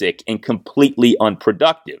toxic and completely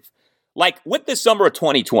unproductive. Like with the summer of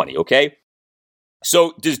 2020, okay?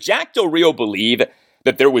 So does Jack Del Rio believe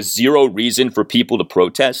that there was zero reason for people to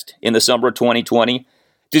protest in the summer of 2020?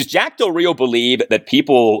 Does Jack Del Rio believe that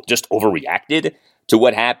people just overreacted to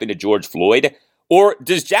what happened to George Floyd? Or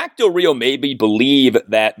does Jack Del Rio maybe believe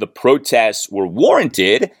that the protests were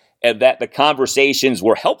warranted and that the conversations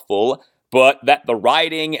were helpful, but that the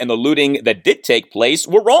rioting and the looting that did take place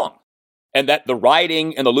were wrong? And that the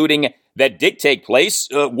rioting and the looting that did take place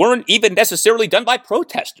weren't even necessarily done by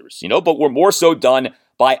protesters, but were more so done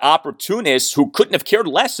by opportunists who couldn't have cared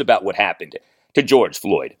less about what happened to George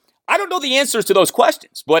Floyd? I don't know the answers to those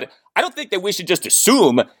questions, but I don't think that we should just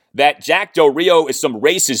assume that Jack Del Rio is some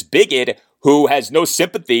racist bigot who has no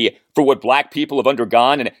sympathy for what black people have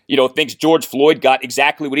undergone and, thinks George Floyd got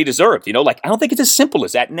exactly what he deserved. I don't think it's as simple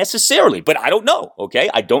as that necessarily, but I don't know, okay?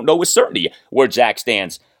 I don't know with certainty where Jack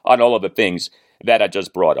stands on all of the things that I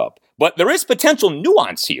just brought up. But there is potential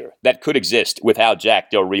nuance here that could exist with how Jack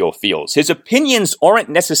Del Rio feels. His opinions aren't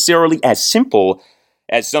necessarily as simple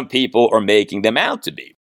as some people are making them out to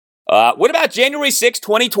be. What about January 6,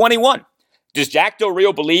 2021? Does Jack Del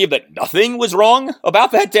Rio believe that nothing was wrong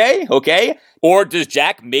about that day? Okay. Or does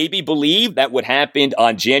Jack maybe believe that what happened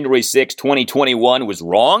on January 6, 2021 was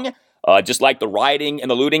wrong? Just like the rioting and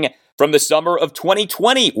the looting from the summer of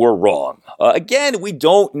 2020 were wrong. Again, we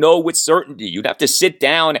don't know with certainty. You'd have to sit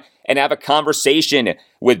down and have a conversation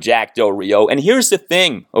with Jack Del Rio. And here's the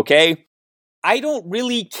thing, okay? I don't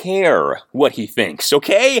really care what he thinks,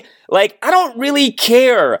 okay? Like, I don't really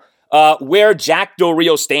care where Jack Del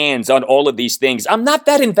Rio stands on all of these things. I'm not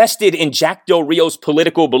that invested in Jack Del Rio's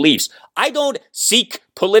political beliefs. I don't seek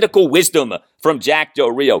political wisdom from Jack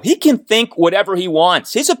Del Rio. He can think whatever he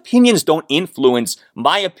wants. His opinions don't influence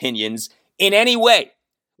my opinions in any way.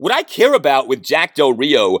 What I care about with Jack Del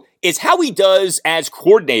Rio is how he does as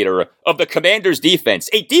coordinator of the Commanders' defense.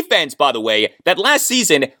 A defense, by the way, that last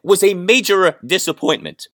season was a major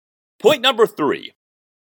disappointment. Point number 3.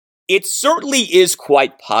 It certainly is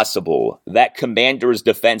quite possible that Commanders'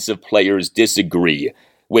 defensive players disagree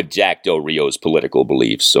with Jack Del Rio's political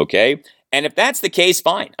beliefs, okay? And if that's the case,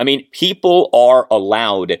 fine. I mean, people are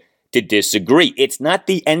allowed to disagree. It's not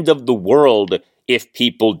the end of the world if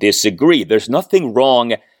people disagree. There's nothing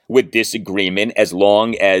wrong with disagreement as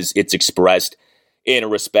long as it's expressed in a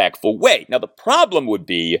respectful way. Now, the problem would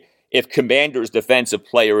be if Commanders' defensive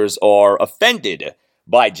players are offended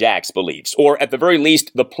by Jack's beliefs, or at the very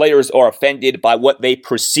least, the players are offended by what they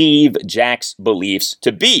perceive Jack's beliefs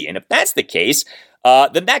to be. And if that's the case,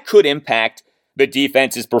 then that could impact the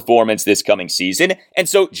defense's performance this coming season. And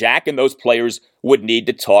so Jack and those players would need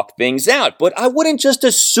to talk things out. But I wouldn't just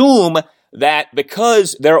assume that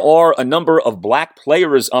because there are a number of black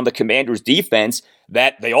players on the Commanders' defense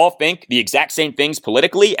that they all think the exact same things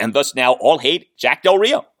politically and thus now all hate Jack Del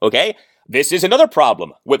Rio, okay? This is another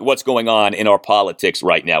problem with what's going on in our politics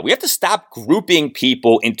right now. We have to stop grouping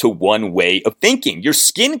people into one way of thinking. Your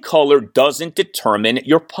skin color doesn't determine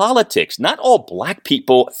your politics. Not all black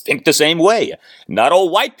people think the same way. Not all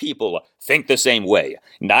white people think the same way.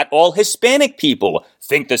 Not all Hispanic people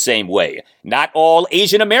think the same way. Not all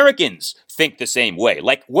Asian Americans think the same way.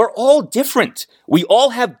 Like, we're all different. We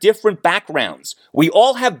all have different backgrounds. We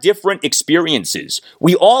all have different experiences.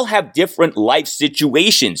 We all have different life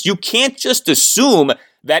situations. You can't just assume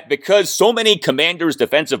that because so many Commanders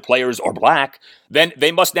defensive players are black, then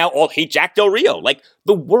they must now all hate Jack Del Rio. Like,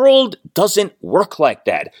 the world doesn't work like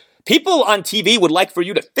that. People on TV would like for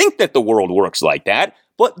you to think that the world works like that,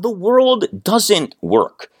 but the world doesn't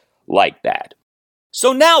work like that.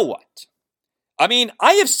 So now what? I mean,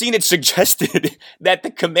 I have seen it suggested that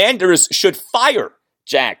the Commanders should fire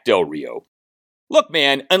Jack Del Rio. Look,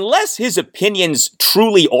 man, unless his opinions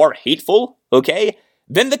truly are hateful, okay,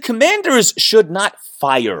 then the Commanders should not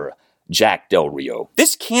fire Jack Del Rio.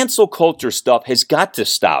 This cancel culture stuff has got to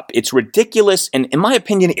stop. It's ridiculous, and in my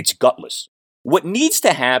opinion, it's gutless. What needs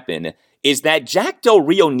to happen is that Jack Del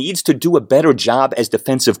Rio needs to do a better job as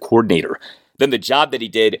defensive coordinator than the job that he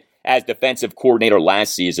did as defensive coordinator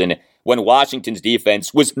last season when Washington's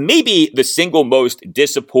defense was maybe the single most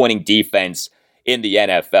disappointing defense in the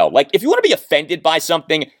NFL. Like, if you want to be offended by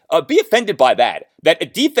something, be offended by that. That a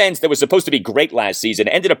defense that was supposed to be great last season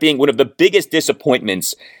ended up being one of the biggest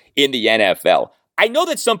disappointments in the NFL. I know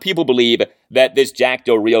that some people believe that this Jack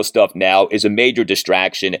Del Rio stuff now is a major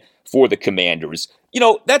distraction for the Commanders. You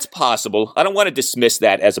know, that's possible. I don't want to dismiss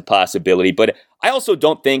that as a possibility, but I also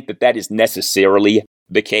don't think that that is necessarily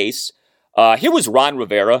the case. Here was Ron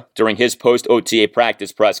Rivera during his post-OTA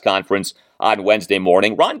practice press conference on Wednesday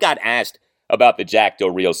morning. Ron got asked about the Jack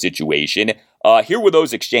Del Rio situation. Here were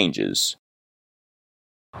those exchanges.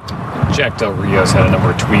 Jack Del Rio's had a number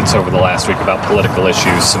of tweets over the last week about political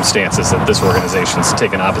issues, some stances that this organization's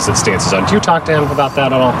taken opposite stances on. Do you talk to him about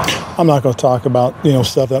that at all? I'm not going to talk about,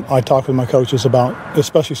 stuff that I talk with my coaches about,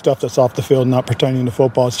 especially stuff that's off the field, not pertaining to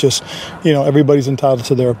football. It's just, everybody's entitled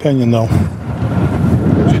to their opinion, though.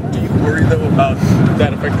 Do you worry, though, about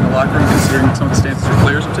that affecting the locker room, considering some of the stances your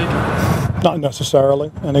players have taken? Not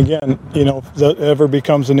necessarily. And again, if that ever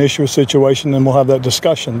becomes an issue or situation, then we'll have that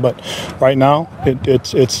discussion. But right now,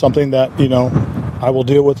 it's something that, I will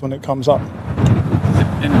deal with when it comes up.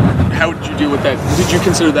 And how did you deal with that? Did you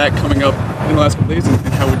consider that coming up in the last couple days, and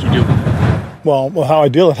how would you deal with it? Well, how I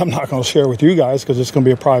deal with it, I'm not going to share with you guys because it's going to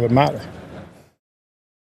be a private matter.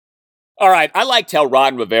 All right, I liked how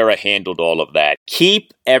Ron Rivera handled all of that.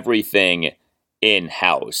 Keep everything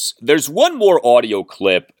in-house. There's one more audio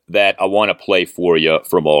clip that I want to play for you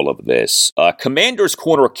from all of this. Commanders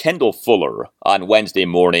corner Kendall Fuller on Wednesday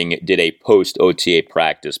morning did a post-OTA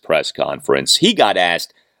practice press conference. He got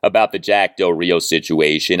asked about the Jack Del Rio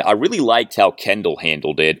situation. I really liked how Kendall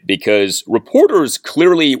handled it because reporters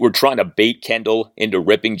clearly were trying to bait Kendall into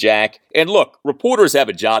ripping Jack. And look, reporters have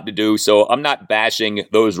a job to do, so I'm not bashing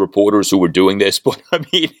those reporters who were doing this, but I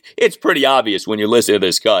mean, it's pretty obvious when you listen to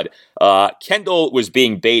this cut. Kendall was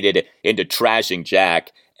being baited into trashing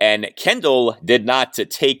Jack. and Kendall did not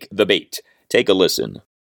take the bait. Take a listen.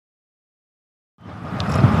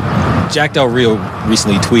 Jack Del Rio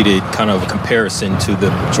recently tweeted kind of a comparison to the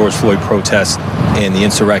George Floyd protests and the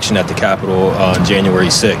insurrection at the Capitol on January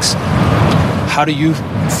 6th. How do you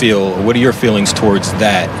feel, what are your feelings towards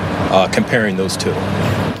that, comparing those two?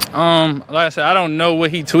 Like I said, I don't know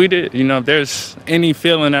what he tweeted. If there's any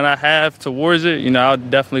feeling that I have towards it, I'll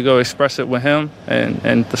definitely go express it with him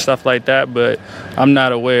and the stuff like that. But I'm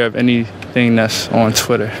not aware of anything that's on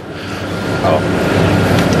Twitter.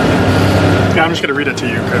 Yeah, I'm just going to read it to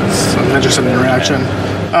you because I'm interested in your reaction.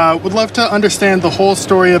 Would love to understand the whole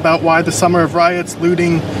story about why the summer of riots,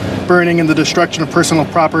 looting, burning, and the destruction of personal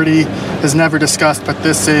property is never discussed, but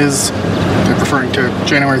this is, referring to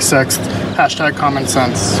January 6th, hashtag common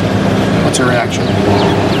sense. What's your reaction?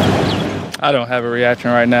 I don't have a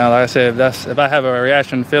reaction right now. Like I said, if I have a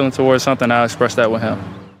reaction, feeling towards something, I'll express that with him.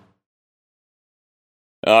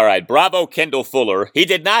 All right, bravo, Kendall Fuller. He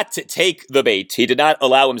did not take the bait. He did not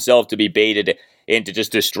allow himself to be baited into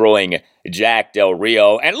just destroying Jack Del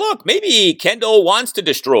Rio. And look, maybe Kendall wants to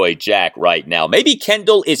destroy Jack right now. Maybe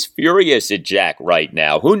Kendall is furious at Jack right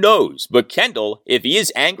now. Who knows? But Kendall, if he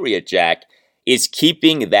is angry at Jack, is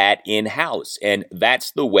keeping that in-house. And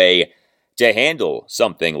that's the way to handle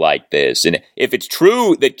something like this. And if it's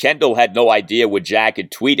true that Kendall had no idea what Jack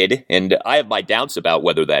had tweeted, and I have my doubts about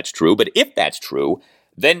whether that's true, but if that's true,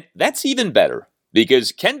 then that's even better,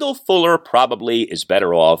 because Kendall Fuller probably is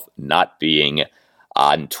better off not being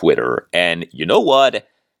on Twitter. And you know what?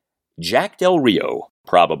 Jack Del Rio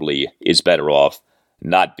probably is better off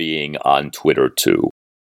not being on Twitter too.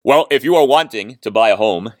 Well, if you are wanting to buy a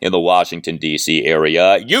home in the Washington, D.C.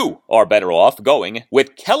 area, you are better off going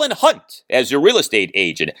with Kellen Hunt as your real estate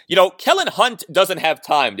agent. Kellen Hunt doesn't have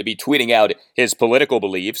time to be tweeting out his political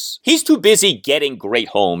beliefs. He's too busy getting great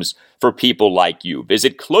homes for people like you.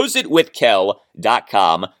 Visit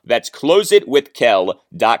closeitwithkel.com. That's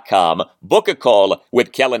closeitwithkel.com. Book a call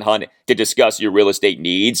with Kellen Hunt to discuss your real estate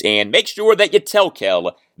needs, and make sure that you tell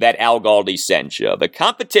Kel that Al Galdi sent you. The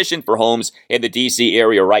competition for homes in the D.C.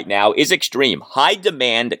 area right now is extreme. High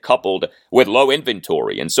demand coupled with low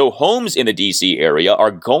inventory. And so homes in the D.C. area are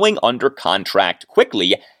going under contract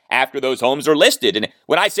quickly after those homes are listed. And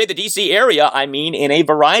when I say the D.C. area, I mean in a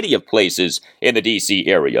variety of places in the D.C.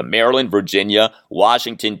 area. Maryland, Virginia,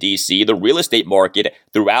 Washington, D.C., the real estate market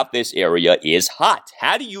throughout this area is hot.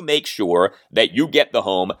 How do you make sure that you get the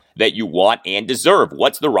home that you want and deserve?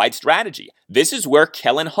 What's the right strategy? This is where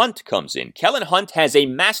Kellen Hunt comes in. Kellen Hunt has a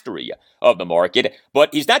mastery of the market,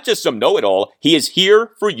 but he's not just some know-it-all. He is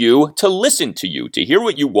here for you, to listen to you, to hear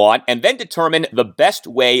what you want, and then determine the best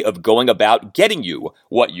way of going about getting you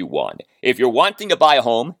what you want. If you're wanting to buy a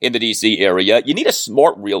home in the D.C. area, you need a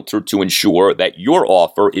smart realtor to ensure that your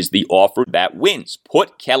offer is the offer that wins.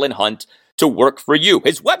 Put Kellen Hunt to work for you.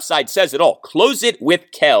 His website says it all,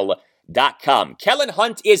 closeitwithkel.com. Kellen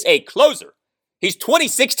Hunt is a closer. He's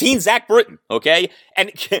 2016 Zach Britton, okay?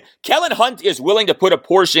 And Kellen Hunt is willing to put a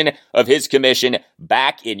portion of his commission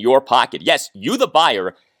back in your pocket. Yes, you, the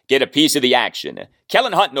buyer, get a piece of the action.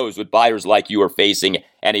 Kellen Hunt knows what buyers like you are facing,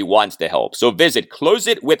 and he wants to help. So visit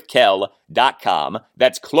closeitwithkel.com.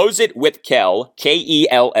 That's closeitwithkel,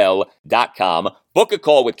 Kell.com. Book a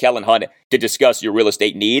call with Kellen Hunt to discuss your real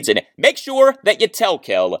estate needs, and make sure that you tell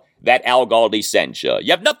Kel that Al Galdi sent you.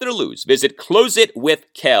 You have nothing to lose. Visit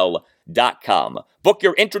closeitwithkel.com. Book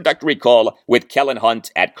your introductory call with Kellen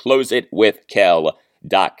Hunt at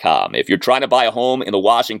closeitwithkel.com. If you're trying to buy a home in the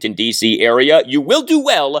Washington, D.C. area, you will do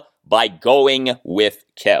well by going with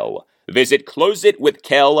Kel. Visit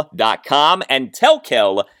closeitwithkel.com and tell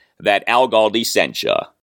Kel that Al Galdi sent you.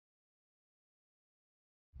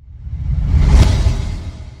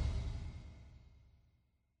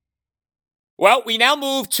 Well, we now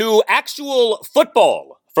move to actual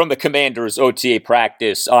football from the Commanders' OTA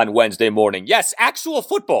practice on Wednesday morning. Yes, actual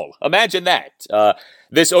football. Imagine that.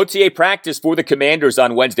 This OTA practice for the Commanders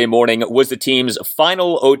on Wednesday morning was the team's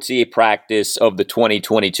final OTA practice of the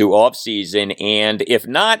 2022 offseason, and if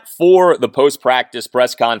not for the post-practice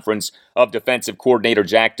press conference of defensive coordinator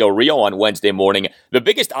Jack Del Rio on Wednesday morning, the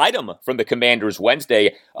biggest item from the Commanders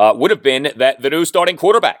Wednesday would have been that the new starting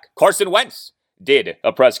quarterback, Carson Wentz, did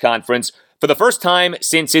a press conference for the first time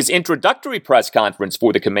since his introductory press conference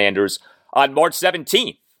for the Commanders on March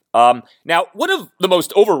 17th. Now, one of the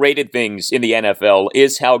most overrated things in the NFL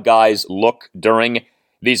is how guys look during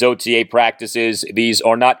these OTA practices. These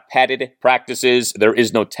are not padded practices. There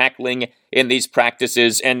is no tackling in these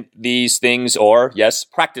practices, and these things are, yes,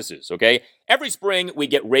 practices, okay? Every spring, we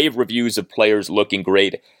get rave reviews of players looking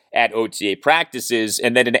great at OTA practices.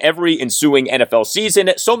 And then in every ensuing NFL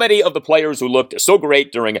season, so many of the players who looked so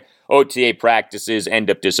great during OTA practices end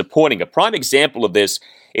up disappointing. A prime example of this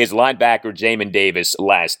is linebacker Jamin Davis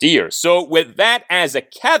last year. So with that as a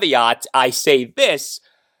caveat, I say this,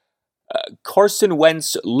 Carson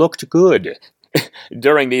Wentz looked good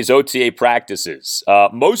during these OTA practices.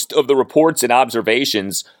 Most of the reports and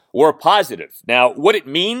observations were positive. Now, what it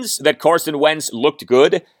means that Carson Wentz looked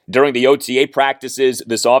good during the OTA practices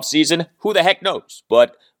this offseason, who the heck knows?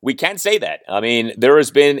 But we can say that. I mean, there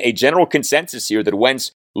has been a general consensus here that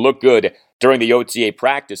Wentz looked good during the OTA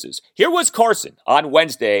practices. Here was Carson on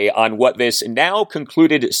Wednesday on what this now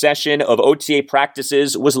concluded session of OTA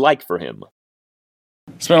practices was like for him.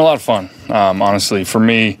 It's been a lot of fun, honestly. For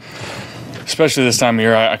me, especially this time of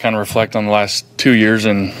year, I kind of reflect on the last 2 years,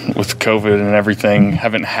 and with COVID and everything,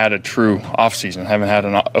 haven't had a true offseason, haven't had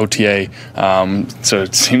an OTA, so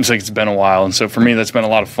it seems like it's been a while. And so for me, that's been a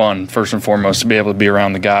lot of fun, first and foremost, to be able to be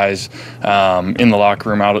around the guys in the locker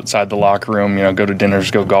room, outside the locker room, go to dinners,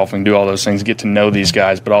 go golfing, do all those things, get to know these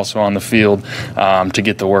guys, but also on the field to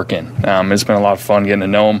get the work in. It's been a lot of fun getting to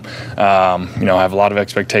know them. I have a lot of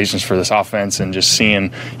expectations for this offense, and just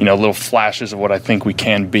seeing, little flashes of what I think we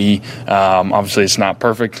can be. Obviously, it's not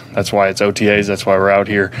perfect. That's why it's OTAs. That's why we're out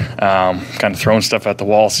here kind of throwing stuff at the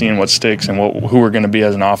wall, seeing what sticks and who we're going to be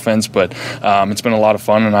as an offense. But it's been a lot of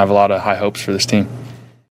fun, and I have a lot of high hopes for this team.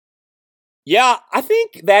 Yeah, I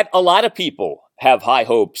think that a lot of people have high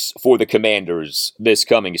hopes for the Commanders this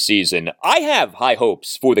coming season. I have high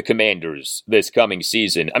hopes for the Commanders this coming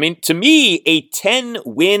season. I mean, to me, a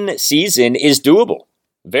 10-win season is doable.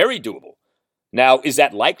 Very doable. Now, is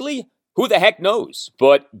that likely? Who the heck knows?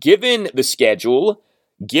 But given the schedule,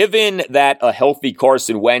 given that a healthy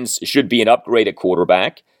Carson Wentz should be an upgrade at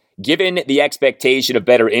quarterback, given the expectation of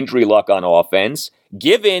better injury luck on offense,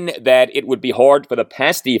 given that it would be hard for the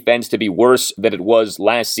pass defense to be worse than it was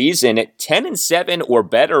last season, 10-7 or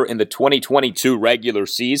better in the 2022 regular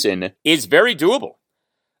season is very doable.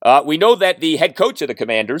 We know that the head coach of the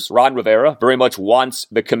Commanders, Ron Rivera, very much wants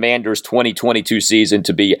the Commanders' 2022 season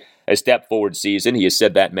to be a step forward season. He has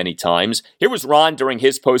said that many times. Here was Ron during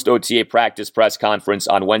his post-OTA practice press conference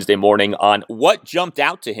on Wednesday morning on what jumped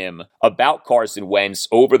out to him about Carson Wentz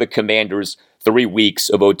over the Commanders' 3 weeks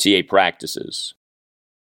of OTA practices.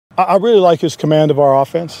 I really like his command of our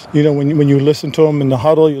offense. When you listen to him in the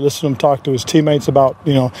huddle, you listen to him talk to his teammates about,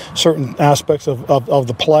 certain aspects of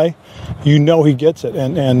the play, he gets it.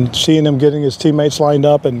 And seeing him getting his teammates lined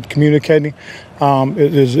up and communicating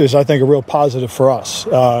is, I think, a real positive for us.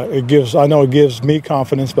 I know it gives me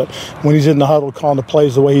confidence, but when he's in the huddle calling the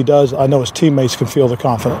plays the way he does, I know his teammates can feel the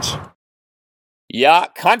confidence. Yeah,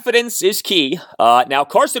 confidence is key. Now,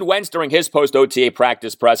 Carson Wentz, during his post-OTA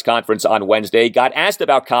practice press conference on Wednesday, got asked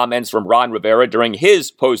about comments from Ron Rivera during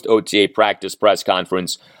his post-OTA practice press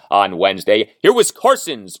conference on Wednesday. Here was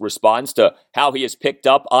Carson's response to how he has picked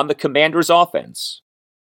up on the Commanders' offense.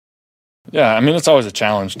 Yeah, it's always a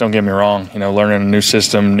challenge. Don't get me wrong. Learning a new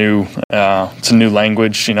system, it's a new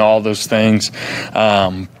language, all those things.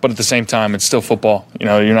 But at the same time, it's still football.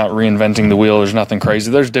 You're not reinventing the wheel. There's nothing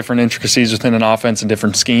crazy. There's different intricacies within an offense and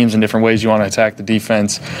different schemes and different ways you want to attack the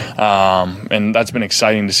defense. And that's been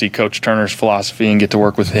exciting to see Coach Turner's philosophy and get to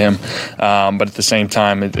work with him. But at the same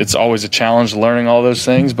time, it's always a challenge learning all those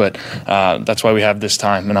things. But that's why we have this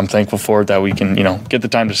time. And I'm thankful for it that we can, get the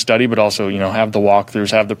time to study, but also, have the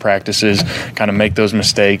walkthroughs, have the practices, kind of make those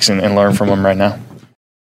mistakes and learn from them right now.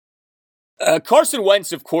 Carson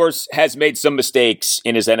Wentz, of course, has made some mistakes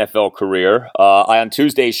in his NFL career. I, on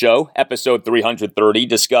Tuesday's show, episode 330,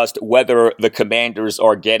 discussed whether the Commanders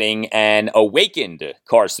are getting an awakened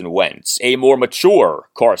Carson Wentz, a more mature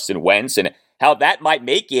Carson Wentz, and how that might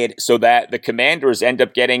make it so that the Commanders end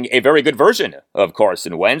up getting a very good version of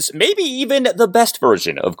Carson Wentz, maybe even the best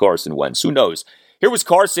version of Carson Wentz. Who knows? Here was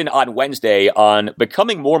Carson on Wednesday on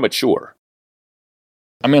becoming more mature.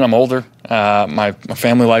 I'm older. My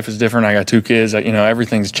family life is different. I got 2 kids.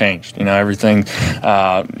 Everything's changed. Everything.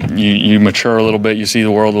 You mature a little bit. You see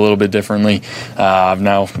the world a little bit differently. I've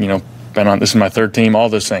now, this is my 3rd team, all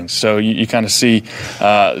those things. So you kind of see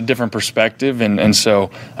a different perspective, and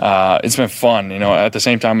so it's been fun. At the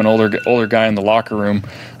same time, an older guy in the locker room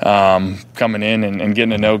coming in and getting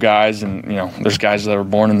to know guys, and there's guys that were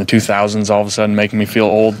born in the 2000s all of a sudden making me feel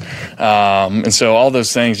old, and so all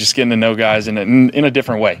those things, just getting to know guys in a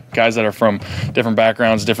different way, guys that are from different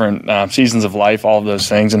backgrounds, different seasons of life, all of those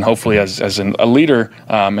things, and hopefully as a leader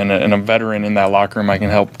and a veteran in that locker room, I can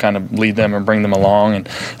help kind of lead them and bring them along, and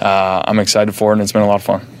I'm excited for it, and it's been a lot of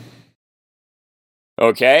fun.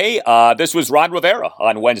 Okay, this was Ron Rivera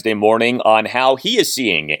on Wednesday morning on how he is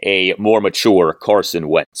seeing a more mature Carson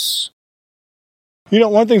Wentz. You know,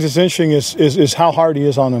 one of the things that's interesting is how hard he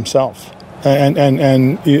is on himself.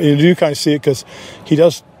 And you do kind of see it because he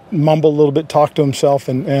does mumble a little bit, talk to himself.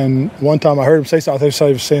 And one time I heard him say something, I thought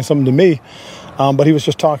he was saying something to me, but he was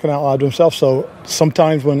just talking out loud to himself. So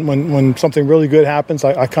sometimes when something really good happens,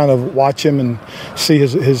 I kind of watch him and see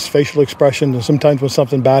his facial expression. And sometimes when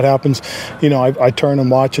something bad happens, you know, I turn and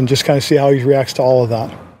watch and just kind of see how he reacts to all of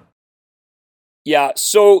that. Yeah,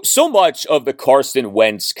 so much of the Carson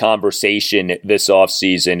Wentz conversation this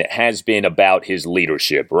offseason has been about his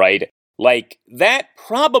leadership, right? Like, that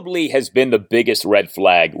probably has been the biggest red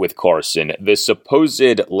flag with Carson, the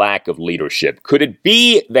supposed lack of leadership. Could it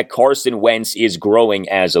be that Carson Wentz is growing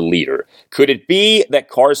as a leader? Could it be that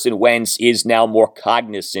Carson Wentz is now more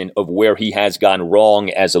cognizant of where he has gone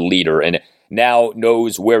wrong as a leader and now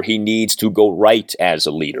knows where he needs to go right as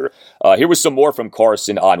a leader? Here was some more from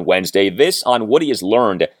Carson on Wednesday. This on what he has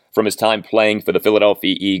learned from his time playing for the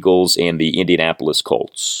Philadelphia Eagles and the Indianapolis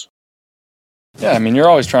Colts. Yeah, I mean, you're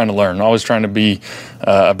always trying to learn, always trying to be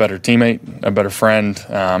a better teammate, a better friend,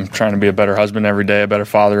 trying to be a better husband every day, a better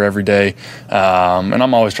father every day. And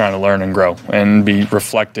I'm always trying to learn and grow and be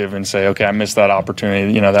reflective and say, okay, I missed that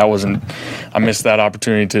opportunity. You know, I missed that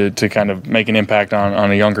opportunity to kind of make an impact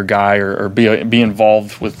on a younger guy or be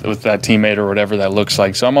involved with that teammate or whatever that looks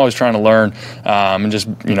like. So I'm always trying to learn and just,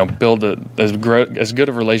 you know, build as good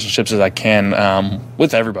of relationships as I can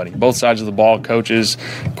with everybody, both sides of the ball, coaches,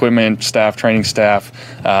 equipment, staff, training staff.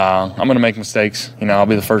 I'm going to make mistakes. You know, I'll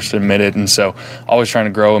be the first to admit it. And so always trying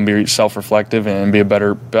to grow and be self-reflective and be a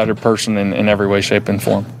better person in every way, shape, and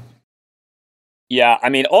form. Yeah, I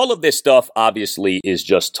mean, all of this stuff obviously is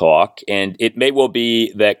just talk, and it may well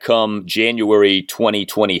be that come January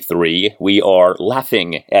 2023, we are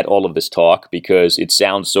laughing at all of this talk because it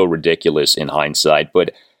sounds so ridiculous in hindsight.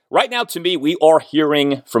 But right now, to me, we are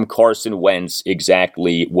hearing from Carson Wentz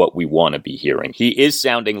exactly what we want to be hearing. He is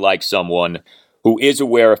sounding like someone who is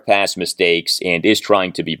aware of past mistakes and is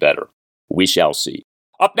trying to be better. We shall see.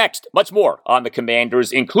 Up next, much more on the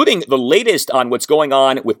Commanders, including the latest on what's going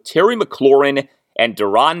on with Terry McLaurin and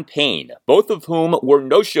Daron Payne, both of whom were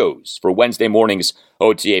no-shows for Wednesday morning's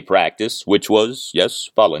OTA practice, which was, yes,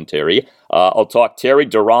 voluntary. I'll talk Terry,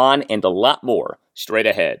 Daron, and a lot more straight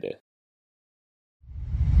ahead.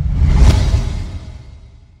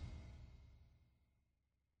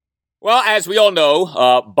 Well, as we all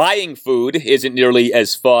know, buying food isn't nearly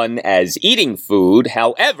as fun as eating food.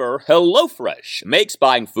 However, HelloFresh makes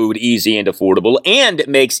buying food easy and affordable and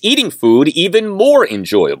makes eating food even more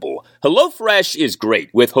enjoyable. HelloFresh is great.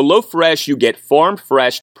 With HelloFresh, you get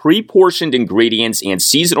farm-fresh, pre-portioned ingredients and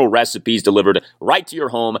seasonal recipes delivered right to your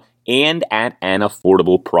home and at an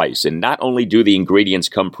affordable price. And not only do the ingredients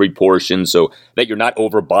come pre-portioned so that you're not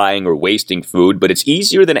overbuying or wasting food, but it's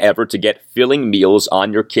easier than ever to get filling meals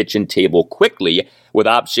on your kitchen table quickly with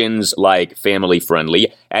options like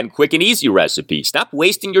family-friendly and quick and easy recipes. Stop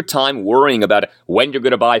wasting your time worrying about when you're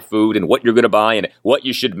going to buy food and what you're going to buy and what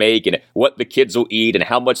you should make and what the kids will eat and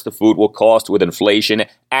how much the food will cost with inflation,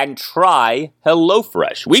 and try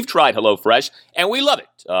HelloFresh. We've tried HelloFresh and we love it.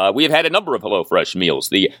 We have had a number of HelloFresh meals: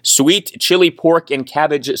 the sweet chili pork and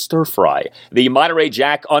cabbage stir fry, the Monterey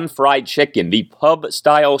Jack unfried chicken, the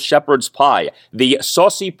pub-style shepherd's pie, the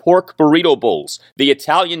saucy pork burrito bowls, the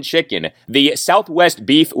Italian chicken, the Southwest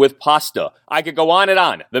beef with pasta. I could go on and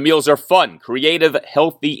on. The meals are fun, creative,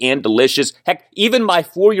 healthy, and delicious. Heck, even my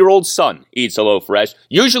 4-year-old son eats HelloFresh.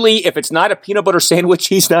 Usually, if it's not a peanut butter sandwich,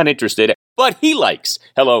 he's not interested. But he likes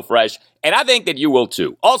HelloFresh, and I think that you will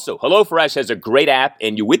too. Also, HelloFresh has a great app,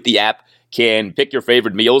 and you, with the app, can pick your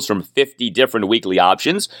favorite meals from 50 different weekly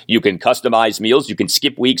options. You can customize meals. You can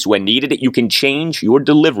skip weeks when needed. You can change your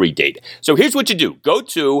delivery date. So here's what you do. Go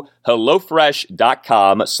to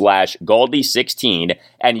HelloFresh.com/Galdi16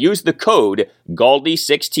 and use the code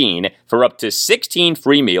Galdi16 for up to 16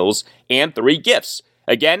 free meals and 3 gifts.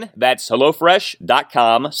 Again, that's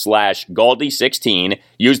HelloFresh.com/Galdi16.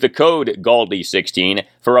 Use the code Galdi16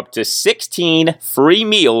 for up to 16 free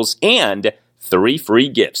meals and 3 free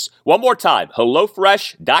gifts. One more time,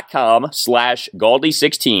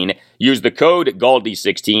 HelloFresh.com/Galdi16. Use the code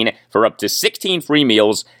Galdi16 for up to 16 free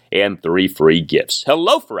meals and 3 free gifts.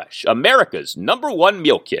 HelloFresh, America's #1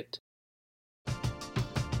 meal kit.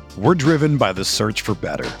 We're driven by the search for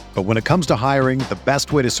better. But when it comes to hiring, the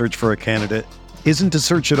best way to search for a candidate isn't to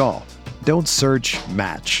search at all. Don't search,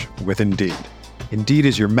 match with Indeed. Indeed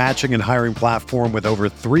is your matching and hiring platform with over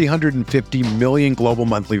 350 million global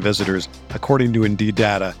monthly visitors, according to Indeed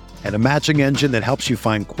data, and a matching engine that helps you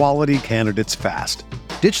find quality candidates fast.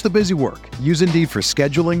 Ditch the busy work. Use Indeed for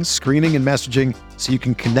scheduling, screening, and messaging so you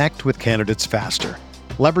can connect with candidates faster.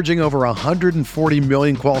 Leveraging over 140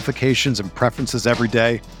 million qualifications and preferences every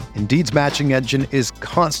day, Indeed's matching engine is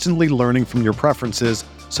constantly learning from your preferences,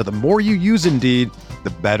 so the more you use Indeed,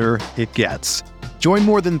 the better it gets. Join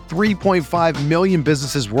more than 3.5 million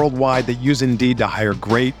businesses worldwide that use Indeed to hire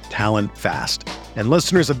great talent fast. And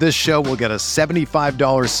listeners of this show will get a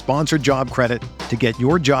 $75 sponsored job credit to get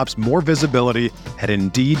your jobs more visibility at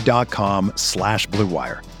Indeed.com/Blue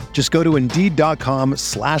Wire. Just go to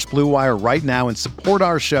Indeed.com/Blue Wire right now and support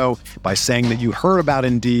our show by saying that you heard about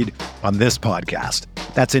Indeed on this podcast.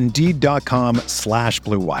 That's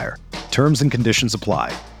Indeed.com/Blue Wire. Terms and conditions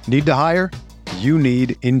apply. Need to hire? You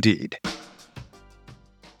need Indeed.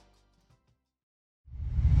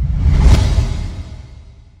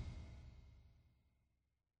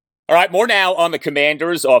 All right, more now on the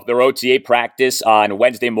Commanders off their OTA practice on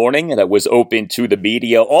Wednesday morning that was open to the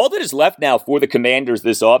media. All that is left now for the Commanders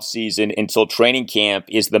this offseason until training camp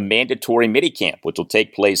is the mandatory minicamp, which will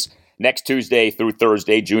take place next Tuesday through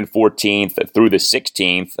Thursday, June 14th through the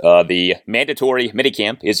 16th. The mandatory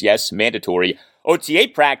minicamp is, yes, mandatory. OTA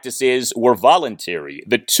practices were voluntary.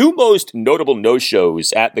 The two most notable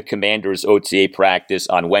no-shows at the Commanders' OTA practice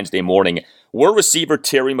on Wednesday morning were receiver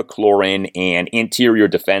Terry McLaurin and interior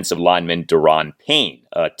defensive lineman Daron Payne.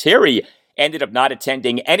 Terry ended up not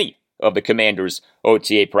attending any of the Commanders'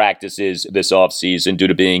 OTA practices this offseason due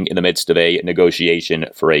to being in the midst of a negotiation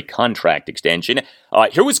for a contract extension.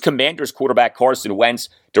 Here was Commanders quarterback Carson Wentz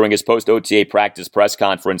during his post-OTA practice press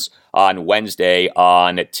conference on Wednesday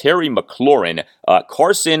on Terry McLaurin.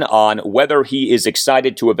 Carson on whether he is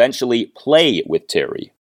excited to eventually play with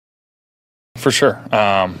Terry. For sure.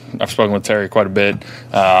 I've spoken with Terry quite a bit.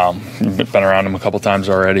 Been around him a couple times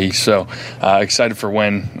already. So excited for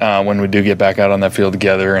when we do get back out on that field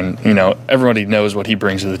together. And, everybody knows what he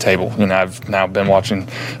brings to the table. I've now been watching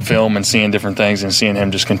film and seeing different things and seeing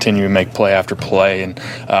him just continue to make play after play. And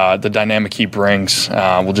the dynamic he brings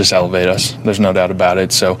will just elevate us. There's no doubt about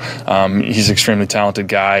it. So he's an extremely talented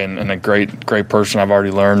guy and a great person I've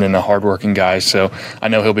already learned, and a hardworking guy. So I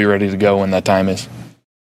know he'll be ready to go when that time is.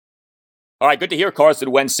 All right, good to hear Carson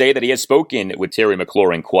Wentz say that he has spoken with Terry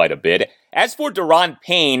McLaurin quite a bit. As for Daron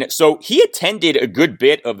Payne, so he attended a good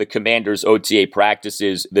bit of the Commanders' OTA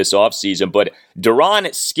practices this offseason, but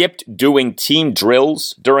Daron skipped doing team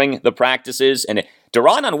drills during the practices, and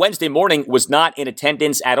Daron on Wednesday morning was not in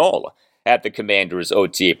attendance at all at the Commanders'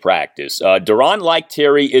 OTA practice. Daron, like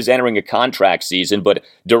Terry, is entering a contract season, but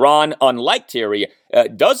Daron, unlike Terry,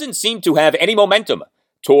 doesn't seem to have any momentum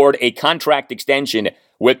toward a contract extension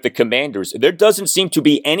with the Commanders. There doesn't seem to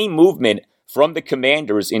be any movement from the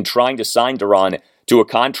Commanders in trying to sign Daron to a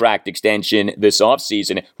contract extension this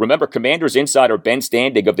offseason. Remember, Commanders insider Ben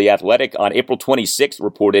Standing of The Athletic on April 26th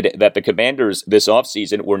reported that the Commanders this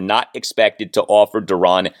offseason were not expected to offer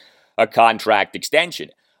Daron a contract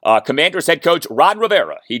extension. Commanders head coach Ron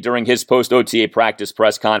Rivera, during his post-OTA practice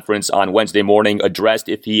press conference on Wednesday morning, addressed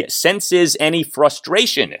if he senses any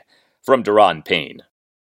frustration from Daron Payne.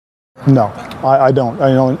 No, I don't.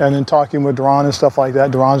 And in talking with Daron and stuff like that,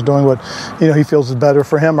 Daron's doing what, he feels is better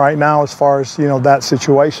for him right now as far as, that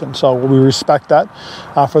situation. So we respect that.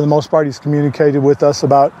 For the most part, he's communicated with us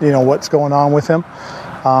about, what's going on with him.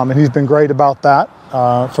 And he's been great about that.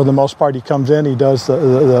 For the most part, he comes in, he does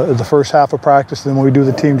the first half of practice. Then when we do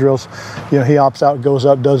the team drills, he opts out, goes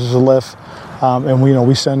up, does his lift. And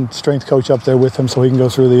we send strength coach up there with him so he can go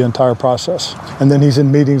through the entire process. And then he's in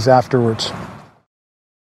meetings afterwards.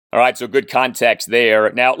 All right, so good context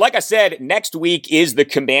there. Now, like I said, next week is the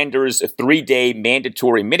Commanders' 3-day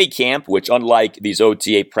mandatory minicamp, which, unlike these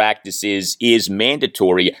OTA practices, is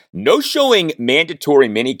mandatory. No showing mandatory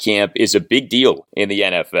minicamp is a big deal in the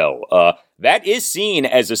NFL. That is seen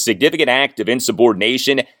as a significant act of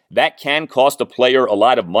insubordination. That can cost a player a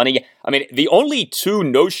lot of money. I mean, the only two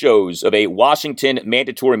no-shows of a Washington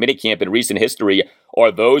mandatory minicamp in recent history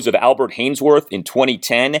are those of Albert Haynesworth in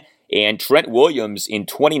 2010 and Trent Williams in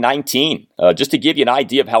 2019. Just to give you an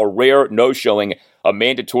idea of how rare no-showing a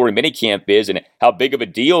mandatory minicamp is and how big of a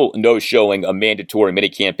deal no-showing a mandatory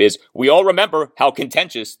minicamp is, we all remember how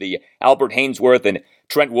contentious the Albert Haynesworth and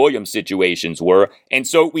Trent Williams situations were. And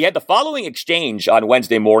so we had the following exchange on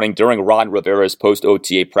Wednesday morning during Ron Rivera's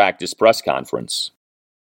post-OTA practice press conference.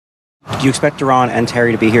 Do you expect Daron and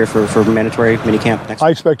Terry to be here for mandatory minicamp next week?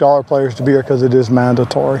 I expect all our players to be here because it is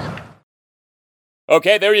mandatory.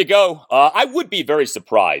 Okay, there you go. I would be very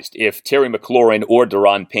surprised if Terry McLaurin or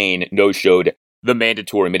Daron Payne no-showed the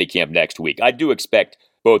mandatory minicamp next week. I do expect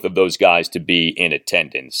both of those guys to be in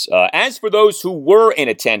attendance. As for those who were in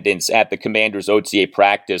attendance at the Commanders' OTA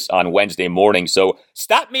practice on Wednesday morning, so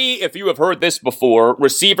stop me if you have heard this before,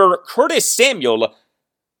 receiver Curtis Samuel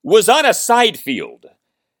was on a side field.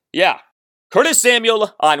 Yeah, Curtis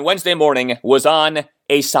Samuel on Wednesday morning was on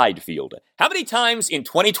a side field. How many times in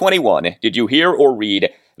 2021 did you hear or read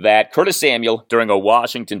that Curtis Samuel, during a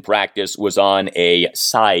Washington practice, was on a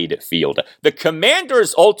side field? The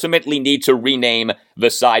Commanders ultimately need to rename the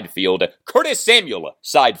side field Curtis Samuel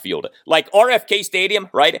Side Field. Like RFK Stadium,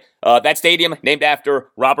 right? That stadium named after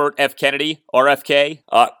Robert F. Kennedy, RFK.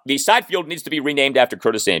 The side field needs to be renamed after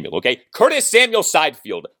Curtis Samuel, okay? Curtis Samuel Side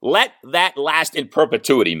Field. Let that last in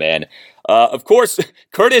perpetuity, man. Of course,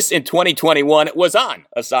 Curtis in 2021 was on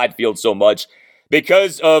a side field so much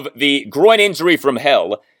because of the groin injury from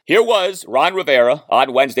hell. Here was Ron Rivera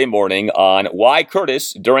on Wednesday morning on why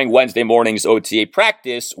Curtis, during Wednesday morning's OTA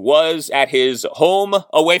practice, was at his home,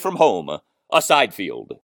 away from home, a side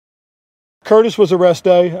field. Curtis was a rest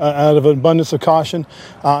day out of an abundance of caution.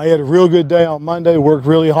 He had a real good day on Monday, worked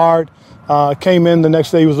really hard. Came in the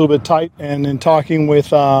next day, he was a little bit tight, and in talking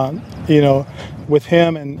with, with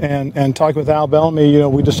him and talking with Al Bellamy,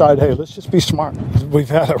 we decided, hey, let's just be smart. We've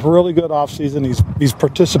had a really good offseason. He's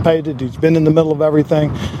participated. He's been in the middle of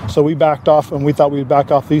everything. So we backed off, and we thought we'd back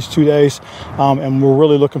off these 2 days, and we're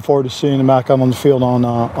really looking forward to seeing him back out on the field on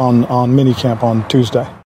minicamp on Tuesday.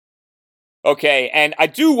 Okay, and I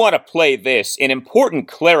do want to play this, an important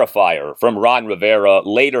clarifier from Ron Rivera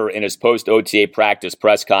later in his post-OTA practice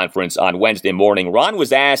press conference on Wednesday morning. Ron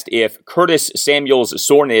was asked if Curtis Samuel's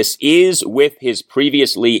soreness is with his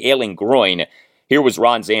previously ailing groin. Here was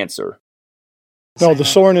Ron's answer. No, the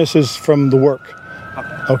soreness is from the work.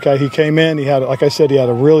 Okay, he came in, he had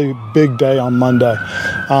a really big day on Monday.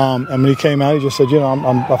 And when he came out, he just said,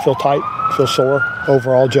 I feel tight, feel sore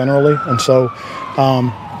overall generally. And so,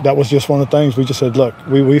 that was just one of the things. We just said, look,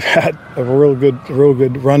 we've had a real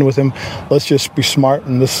good run with him. Let's just be smart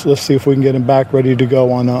and let's see if we can get him back ready to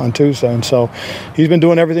go on Tuesday. And so he's been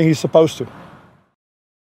doing everything he's supposed to.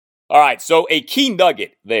 All right, so a key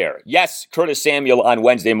nugget there. Yes, Curtis Samuel on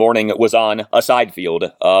Wednesday morning was on a side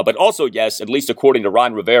field, but also yes, at least according to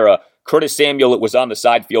Ron Rivera, Curtis Samuel was on the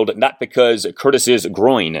side field not because Curtis's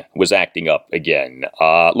groin was acting up again.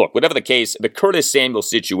 Look, whatever the case, the Curtis Samuel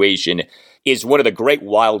situation is one of the great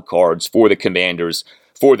wild cards for the Commanders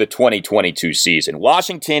for the 2022 season.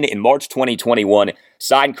 Washington, in March 2021,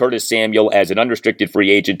 signed Curtis Samuel as an unrestricted free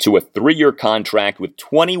agent to a 3-year contract with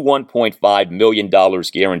 $21.5 million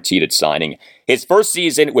guaranteed at signing. His first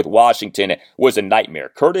season with Washington was a nightmare.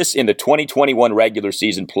 Curtis, in the 2021 regular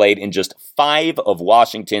season, played in just 5 of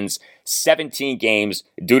Washington's 17 games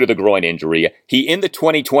due to the groin injury. He, in the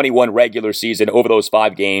 2021 regular season, over those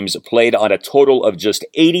 5 games, played on a total of just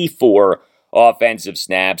 84 offensive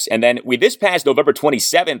snaps. And then we, this past November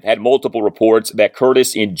 27th, had multiple reports that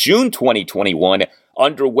Curtis in June 2021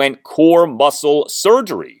 underwent core muscle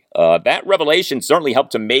surgery. That revelation certainly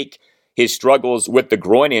helped to make his struggles with the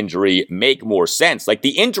groin injury make more sense. Like,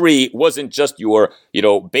 the injury wasn't just your,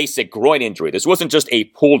 basic groin injury. This wasn't just a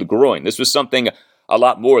pulled groin. This was something a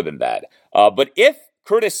lot more than that. But if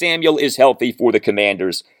Curtis Samuel is healthy for the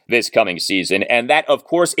Commanders this coming season, and that, of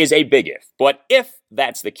course, is a big if, but if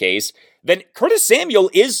that's the case, then Curtis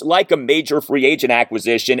Samuel is like a major free agent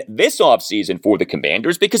acquisition this offseason for the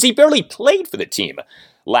Commanders because he barely played for the team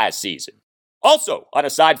last season. Also, on a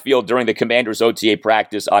side field during the Commanders' OTA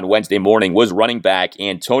practice on Wednesday morning was running back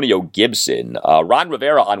Antonio Gibson. Ron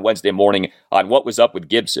Rivera on Wednesday morning on what was up with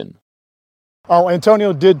Gibson. Oh,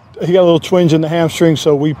 Antonio he got a little twinge in the hamstring,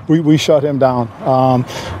 so we shut him down.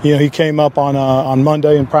 He came up on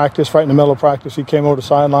Monday in practice, right in the middle of practice. He came over the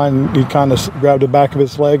sideline and he kind of grabbed the back of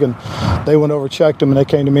his leg, and they went over, checked him, and they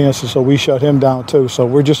came to me and said, so we shut him down too. So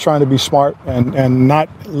we're just trying to be smart and not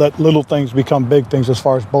let little things become big things as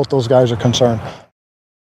far as both those guys are concerned.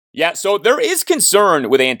 Yeah, so there is concern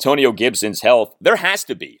with Antonio Gibson's health. There has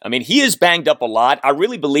to be. I mean, he is banged up a lot. I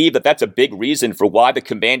really believe that that's a big reason for why the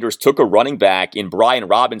Commanders took a running back in Brian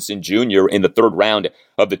Robinson Jr. in the 3rd round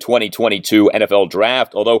of the 2022 NFL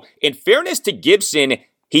Draft. Although, in fairness to Gibson,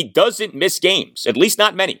 he doesn't miss games, at least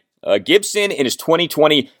not many. Gibson, in his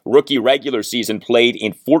 2020 rookie regular season, played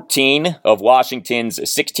in 14 of Washington's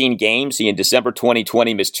 16 games. He, in December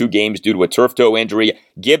 2020, missed 2 games due to a turf toe injury.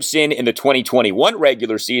 Gibson, in the 2021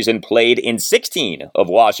 regular season, played in 16 of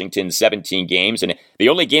Washington's 17 games, and the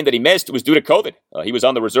only game that he missed was due to COVID. He was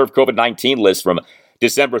on the reserve COVID-19 list from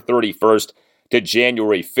December 31st to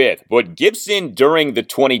January 5th. But Gibson, during the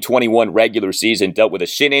 2021 regular season, dealt with a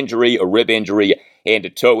shin injury, a rib injury, and a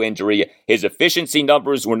toe injury. His efficiency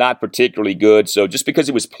numbers were not particularly good, so just because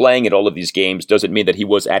he was playing at all of these games doesn't mean that he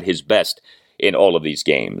was at his best in all of these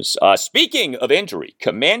games. Speaking of injury,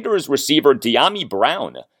 Commanders receiver Dyami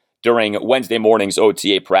Brown, during Wednesday morning's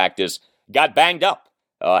OTA practice, got banged up.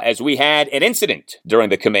 As we had an incident during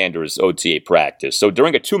the Commanders' OTA practice. So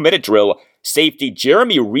during a 2-minute drill, safety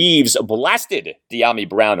Jeremy Reeves blasted Dyami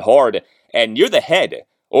Brown hard and near the head,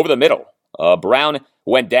 over the middle. Brown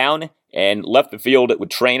went down and left the field with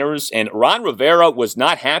trainers, and Ron Rivera was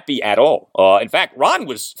not happy at all. In fact, Ron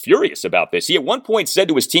was furious about this. He at one point said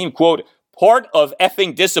to his team, quote, "Part of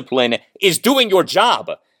effing discipline is doing your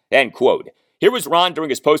job," end quote. Here was Ron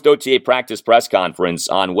during his post-OTA practice press conference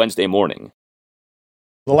on Wednesday morning.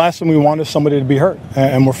 The last thing we want is somebody to be hurt.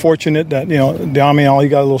 And we're fortunate that, Dyami, he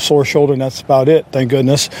got a little sore shoulder and that's about it, thank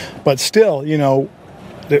goodness. But still,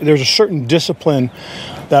 there's a certain discipline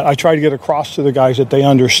that I try to get across to the guys, that they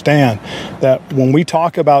understand that when we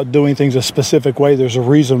talk about doing things a specific way, there's a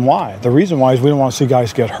reason why. The reason why is we don't want to see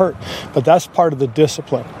guys get hurt. But that's part of the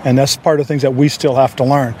discipline, and that's part of the things that we still have to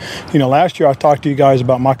learn. Last year I talked to you guys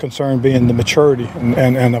about my concern being the maturity,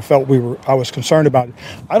 and I felt I was concerned about it.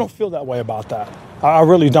 I don't feel that way about that. I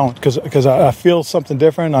really don't, because I feel something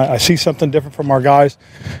different. I see something different from our guys,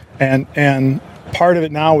 and part of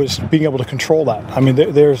it now is being able to control that. I mean,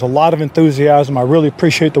 there's a lot of enthusiasm. I really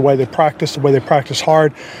appreciate the way they practice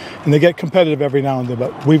hard, and they get competitive every now and then.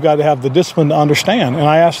 But we've got to have the discipline to understand. And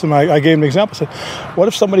I asked them, I gave them an example. I said, what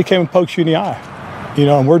if somebody came and pokes you in the eye?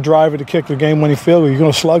 And we're driving to kick the game-winning field. Are you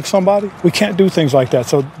going to slug somebody? We can't do things like that.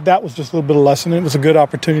 So that was just a little bit of lesson. It was a good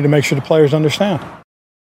opportunity to make sure the players understand.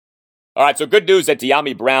 All right, so good news that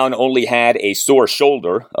Dyami Brown only had a sore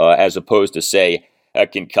shoulder as opposed to, say, a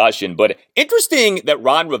concussion. But interesting that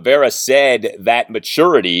Ron Rivera said that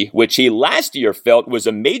maturity, which he last year felt was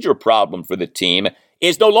a major problem for the team,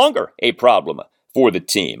 is no longer a problem for the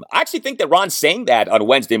team. I actually think that Ron saying that on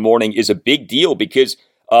Wednesday morning is a big deal because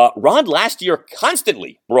Ron last year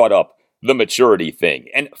constantly brought up the maturity thing.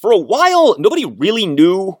 And for a while, nobody really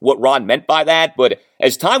knew what Ron meant by that. But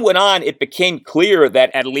as time went on, it became clear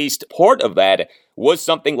that at least part of that was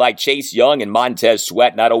something like Chase Young and Montez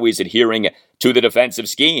Sweat not always adhering to the defensive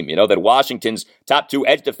scheme. That Washington's top 2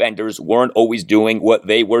 edge defenders weren't always doing what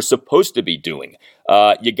they were supposed to be doing.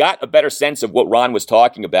 You got a better sense of what Ron was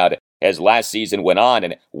talking about as last season went on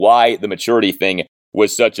and why the maturity thing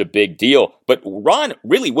was such a big deal. But Ron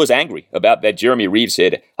really was angry about that Jeremy Reeves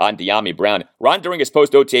hit on Dyami Brown. Ron, during his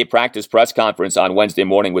post-OTA practice press conference on Wednesday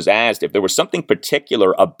morning, was asked if there was something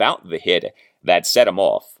particular about the hit that set him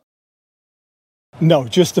off. No,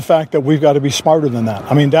 just the fact that we've got to be smarter than that.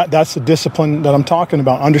 I mean, that's the discipline that I'm talking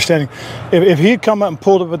about, understanding. If he had come up and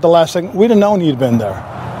pulled up at the last second, we'd have known he'd been there.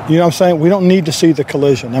 You know what I'm saying? We don't need to see the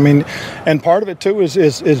collision. I mean, and part of it, too,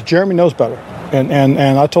 is Jeremy knows better. And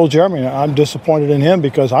I told Jeremy I'm disappointed in him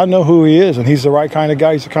because I know who he is, and he's the right kind of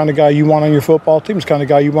guy. He's the kind of guy you want on your football team. He's the kind of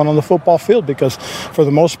guy you want on the football field because, for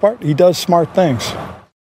the most part, he does smart things.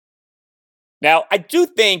 Now, I do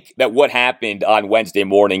think that what happened on Wednesday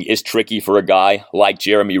morning is tricky for a guy like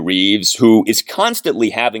Jeremy Reeves, who is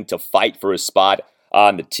constantly having to fight for a spot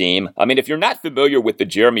on the team. I mean, if you're not familiar with the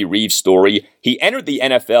Jeremy Reeves story, he entered the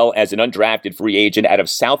NFL as an undrafted free agent out of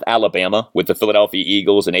South Alabama with the Philadelphia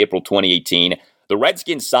Eagles in April 2018. The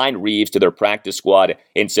Redskins signed Reeves to their practice squad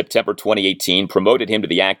in September 2018, promoted him to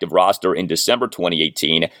the active roster in December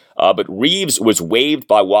 2018, but Reeves was waived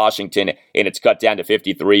by Washington, and it's cut down to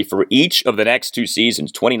 53 for each of the next 2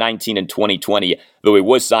 seasons, 2019 and 2020, though he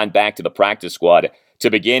was signed back to the practice squad to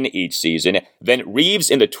begin each season. Then Reeves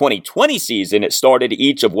in the 2020 season started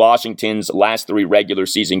each of Washington's last 3 regular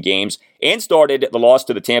season games and started the loss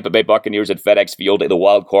to the Tampa Bay Buccaneers at FedEx Field in the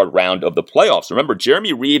wild card round of the playoffs. Remember,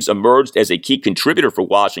 Jeremy Reeves emerged as a key contributor for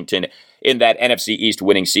Washington in that NFC East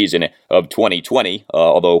winning season of 2020,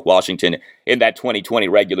 although Washington in that 2020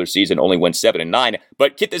 regular season only went 7-9.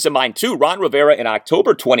 But keep this in mind too, Ron Rivera in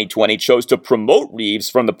October 2020 chose to promote Reeves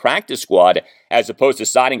from the practice squad as opposed to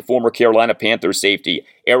signing former Carolina Panthers safety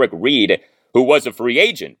Eric Reed, who was a free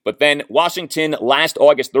agent. But then Washington last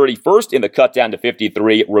August 31st in the cut down to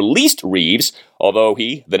 53 released Reeves, although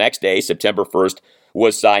he, the next day, September 1st,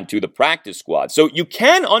 was signed to the practice squad. So you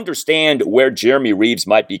can understand where Jeremy Reeves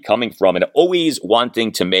might be coming from and always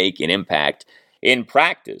wanting to make an impact in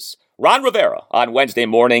practice. Ron Rivera on Wednesday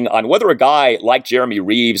morning on whether a guy like Jeremy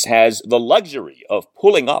Reeves has the luxury of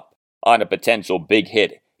pulling up on a potential big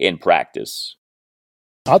hit in practice.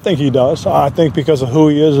 I think he does. I think because of who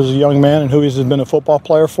he is as a young man and who he's been a football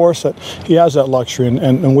player for us, that he has that luxury,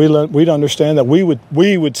 and we'd understand that we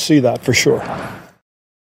would see that for sure.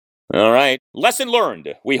 All right. Lesson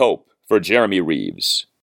learned, we hope, for Jeremy Reeves.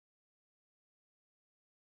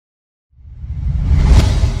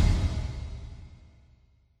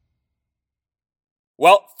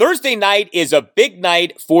 Well, Thursday night is a big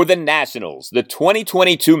night for the Nationals, the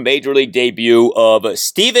 2022 Major League debut of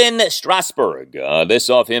Steven Strasburg. This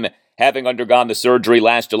off him having undergone the surgery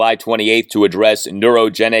last July 28th to address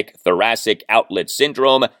neurogenic thoracic outlet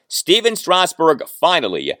syndrome. Steven Strasburg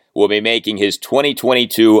finally will be making his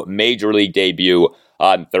 2022 Major League debut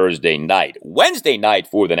on Thursday night. Wednesday night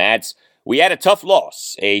for the Nats, we had a tough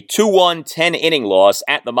loss, a 2-1 10-inning loss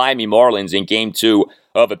at the Miami Marlins in Game 2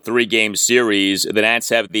 of a 3-game series. The Nats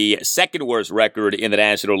have the second worst record in the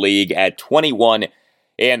National League at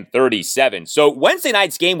 21-37. So Wednesday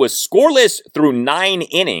night's game was scoreless through 9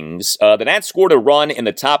 innings. The Nats scored a run in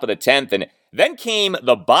the top of the 10th, and then came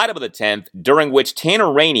the bottom of the 10th, during which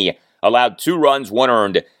Tanner Rainey allowed 2 runs, 1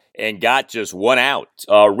 earned, and got just 1 out.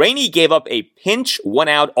 Rainey gave up a pinch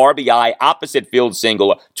 1-out RBI opposite field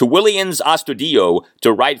single to Willians Astudillo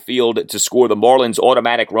to right field to score the Marlins'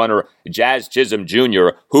 automatic runner, Jazz Chisholm Jr.,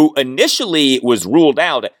 who initially was ruled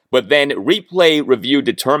out, but then replay review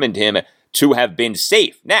determined him to have been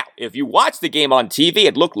safe. Now, if you watch the game on TV,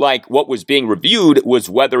 it looked like what was being reviewed was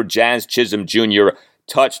whether Jazz Chisholm Jr.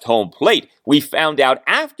 touched home plate. We found out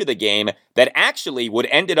after the game that actually what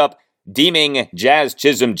ended up deeming Jazz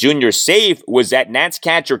Chisholm Jr. safe was that Nats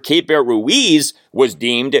catcher Keibert Ruiz was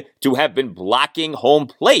deemed to have been blocking home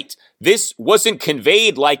plate. This wasn't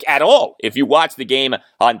conveyed at all if you watched the game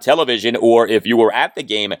on television or if you were at the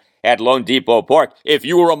game at Lone Depot Park, if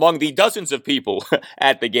you were among the dozens of people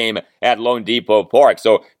at the game at Lone Depot Park.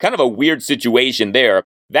 So kind of a weird situation there.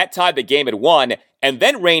 That tied the game at 1, and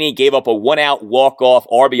then Rainey gave up a 1-out walk-off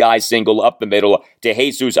RBI single up the middle to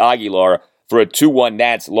Jesus Aguilar for a 2-1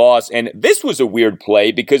 Nats loss. And this was a weird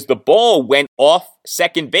play because the ball went off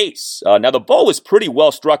second base. Now, the ball was pretty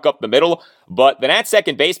well struck up the middle, but the Nats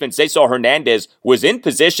second baseman, Cesar Hernandez, was in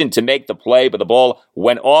position to make the play, but the ball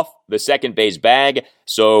went off the second base bag.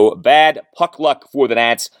 So bad puck luck for the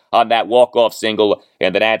Nats on that walk-off single,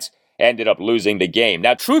 and the Nats ended up losing the game.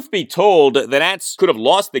 Now, truth be told, the Nats could have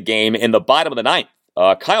lost the game in the bottom of the 9th.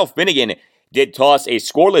 Kyle Finnegan did toss a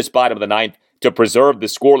scoreless bottom of the 9th to preserve the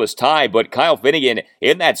scoreless tie, but Kyle Finnegan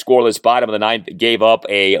in that scoreless bottom of the 9th gave up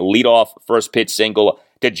a leadoff first pitch single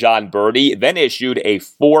to John Birdie, then issued a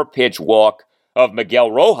 4-pitch walk of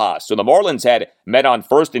Miguel Rojas. So the Marlins had met on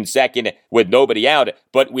first and second with nobody out,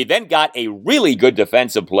 but we then got a really good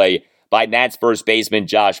defensive play by Nats first baseman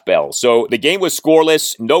Josh Bell. So the game was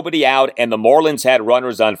scoreless, nobody out, and the Marlins had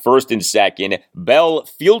runners on first and second. Bell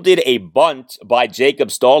fielded a bunt by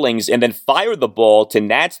Jacob Stallings and then fired the ball to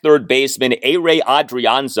Nats third baseman A-Ray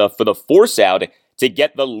Adrianza for the force out to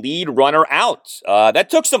get the lead runner out. That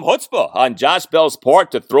took some chutzpah on Josh Bell's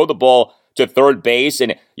part to throw the ball to third base.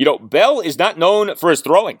 And, Bell is not known for his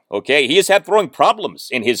throwing, okay? He has had throwing problems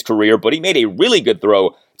in his career, but he made a really good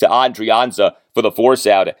throw to Adrianza for the force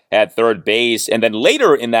out at third base. And then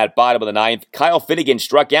later in that bottom of the 9th, Kyle Finnegan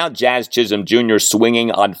struck out Jazz Chisholm Jr. swinging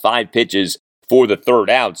on 5 pitches for the third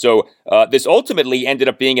out. So this ultimately ended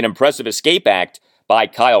up being an impressive escape act by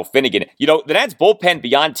Kyle Finnegan. The Nats bullpen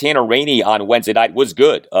beyond Tanner Rainey on Wednesday night was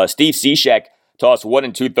good. Steve Cishek tossed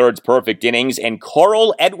 1 2/3 perfect innings, and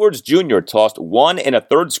Carl Edwards Jr. tossed 1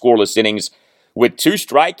 1/3 scoreless innings with 2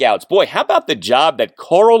 strikeouts. Boy, how about the job that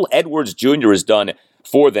Carl Edwards Jr. has done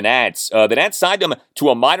for the Nats? The Nats signed him to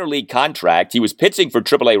a minor league contract. He was pitching for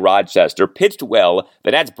AAA Rochester, pitched well. The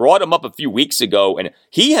Nats brought him up a few weeks ago, and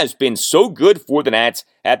he has been so good for the Nats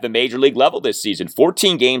at the major league level this season.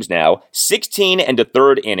 14 games now, 16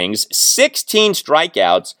 1/3 innings, 16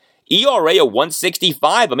 strikeouts, ERA of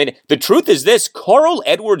 1.65. I mean, the truth is this: Carl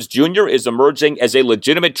Edwards Jr. is emerging as a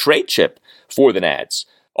legitimate trade chip for the Nats.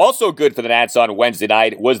 Also good for the Nats on Wednesday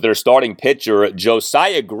night was their starting pitcher,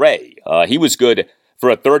 Josiah Gray. He was good for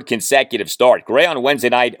a 3rd consecutive start. Gray on Wednesday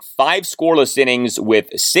night, 5 scoreless innings with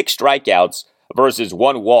 6 strikeouts versus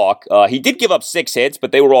 1 walk. He did give up 6 hits,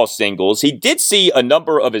 but they were all singles. He did see a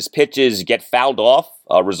number of his pitches get fouled off,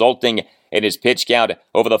 resulting in his pitch count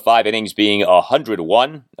over the 5 innings being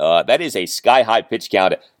 101. That is a sky-high pitch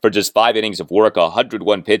count for just 5 innings of work,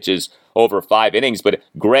 101 pitches over 5 innings. But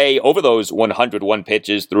Gray, over those 101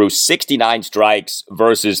 pitches, threw 69 strikes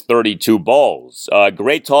versus 32 balls.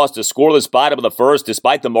 Gray tossed a scoreless bottom of the 1st,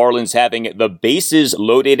 despite the Marlins having the bases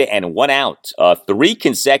loaded and 1 out. 3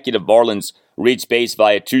 consecutive Marlins reached base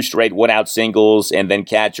via 2 straight 1-out singles and then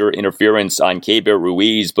catcher interference on Keibert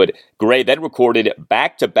Ruiz. But Gray then recorded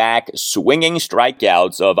back-to-back swinging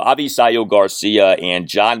strikeouts of Avisaíl Garcia and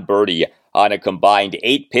John Birdie on a combined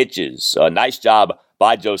 8 pitches. Nice job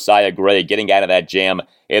by Josiah Gray getting out of that jam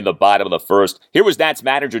in the bottom of the first. Here was Nats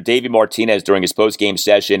manager Davey Martinez during his post-game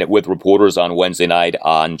session with reporters on Wednesday night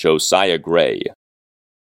on Josiah Gray.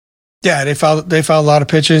 Yeah, they fouled a lot of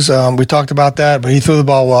pitches. We talked about that, but he threw the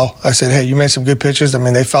ball well. I said, hey, you made some good pitches. I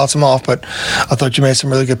mean, they fouled some off, but I thought you made some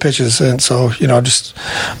really good pitches. And so,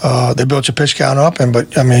 they built your pitch count up.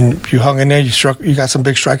 But you hung in there. You got some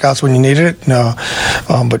big strikeouts when you needed it.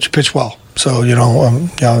 But you pitched well. So,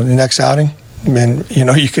 the next outing,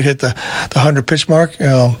 you could hit the 100 pitch mark.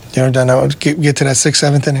 Then get to that 6th,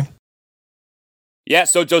 7th inning. Yeah,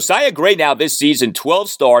 so Josiah Gray now this season, 12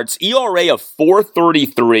 starts, ERA of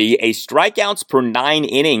 4.33, a strikeouts per 9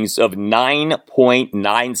 innings of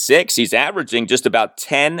 9.96. He's averaging just about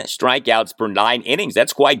 10 strikeouts per 9 innings.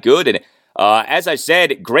 That's quite good. And as I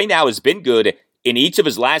said, Gray now has been good in each of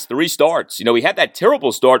his last 3 starts. He had that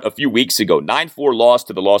terrible start a few weeks ago, 9-4 loss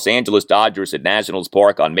to the Los Angeles Dodgers at Nationals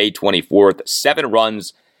Park on May 24th, 7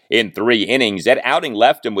 runs in 3 innings. That outing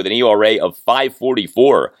left him with an ERA of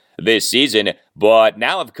 5.44 this season, but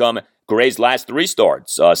now have come Gray's last 3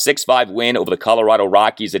 starts. 6-5 win over the Colorado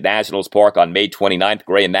Rockies at Nationals Park on May 29th.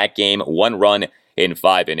 Gray in that game, 1 run in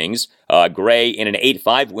 5 innings. Gray in an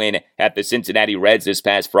 8-5 win at the Cincinnati Reds this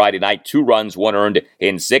past Friday night, 2 runs, 1 earned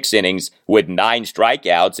in 6 innings with 9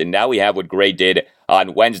 strikeouts. And now we have what Gray did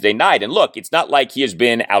on Wednesday night. And look, it's not like he has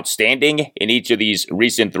been outstanding in each of these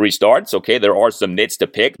recent 3 starts. Okay, there are some nits to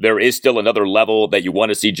pick. There is still another level that you want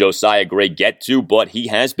to see Josiah Gray get to, but he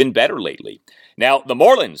has been better lately. Now, the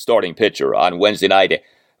Marlins starting pitcher on Wednesday night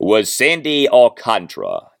was Sandy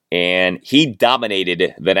Alcantara, and he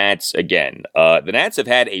dominated the Nats again. The Nats have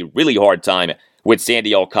had a really hard time with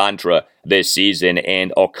Sandy Alcantara this season,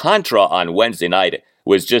 and Alcantara on Wednesday night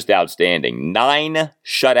was just outstanding. 9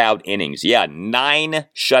 shutout innings. Yeah, 9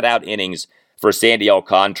 shutout innings for Sandy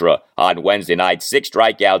Alcantara on Wednesday night. 6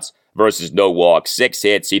 strikeouts versus no walks, 6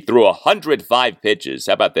 hits. He threw 105 pitches.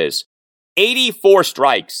 How about this? 84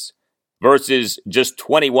 strikes versus just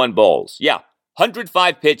 21 balls. Yeah,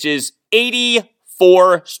 105 pitches,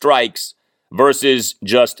 84 strikes versus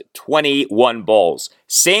just 21 balls.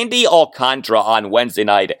 Sandy Alcantara on Wednesday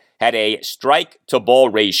night had a strike-to-ball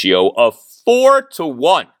ratio of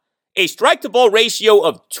 4-1. A strike-to-ball ratio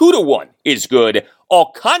of 2-1 is good.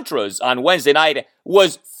 Alcantara's on Wednesday night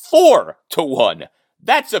was 4-1.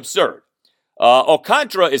 That's absurd.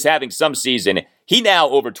 Alcantara is having some season. He now,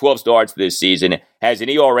 over 12 starts this season, has an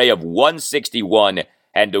ERA of 1.61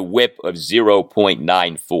 and a whip of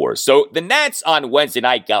 0.94. So the Nats on Wednesday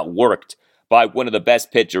night got worked by one of the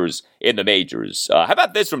best pitchers in the majors. How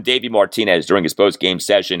about this from Davey Martinez during his post-game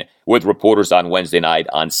session with reporters on Wednesday night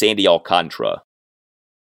on Sandy Alcantara?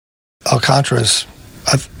 Alcantara's,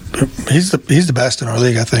 he's the best in our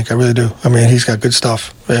league, I think. I really do. I mean, he's got good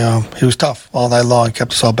stuff. He was tough all night long. He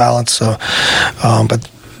kept us all balanced. So,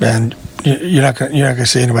 but man, you're not gonna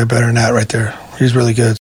see anybody better than that right there. He's really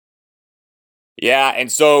good. Yeah,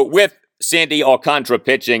 and so with Sandy Alcantara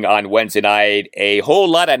pitching on Wednesday night, a whole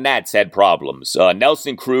lot of Nats had problems.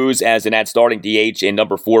 Nelson Cruz as the Nats starting DH and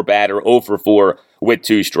number 4 batter, 0 for 4 with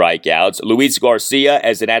 2 strikeouts. Luis Garcia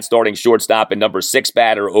as the Nats starting shortstop and number 6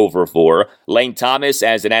 batter, 0 for 4. Lane Thomas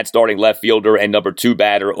as the Nats starting left fielder and number 2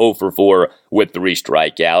 batter, 0 for 4 with 3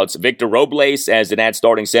 strikeouts. Victor Robles as the Nats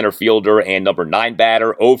starting center fielder and number 9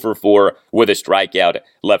 batter, 0 for 4 with a strikeout,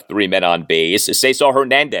 left 3 men on base. Cesar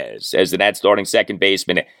Hernandez as the Nats starting second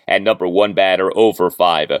baseman and number 1 batter, 0 for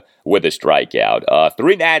 5 with a strikeout.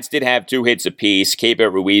 3 Nats did have 2 hits apiece.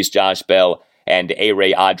 Keibert Ruiz, Josh Bell, and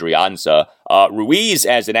A-Ray Adrianza. Ruiz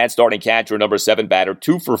as the Nats starting catcher, number 7 batter,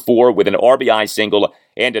 2 for 4 with an RBI single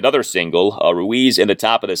and another single. Ruiz in the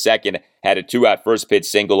top of the 2nd had a 2-out first pitch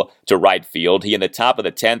single to right field. He in the top of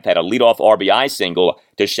the 10th had a leadoff RBI single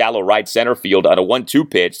to shallow right center field on a 1-2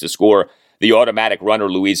 pitch to score the automatic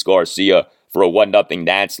runner Luis Garcia for a 1-0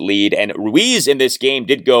 Nats lead. And Ruiz in this game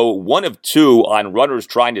did go 1 of 2 on runners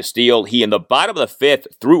trying to steal. He in the bottom of the 5th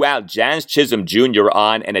threw out Jazz Chisholm Jr.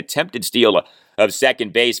 on an attempted steal of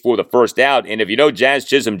second base for the first out. And if you know Jazz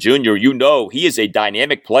Chisholm Jr., you know he is a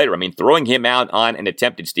dynamic player. I mean, throwing him out on an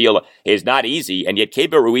attempted steal is not easy, and yet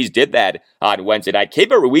Keibert Ruiz did that on Wednesday night.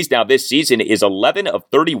 Keibert Ruiz now this season is 11 of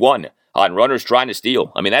 31 on runners trying to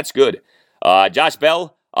steal. I mean, that's good. Josh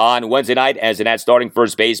Bell on Wednesday night as the Nats starting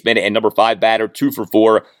first baseman and number 5 batter, 2 for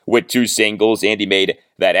 4 with 2 singles. Andy made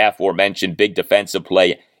that aforementioned big defensive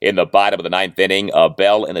play in the bottom of the ninth inning.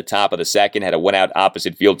 Bell in the top of the second had a one-out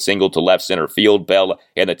opposite field single to left center field. Bell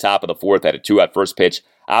in the top of the fourth had a two-out first pitch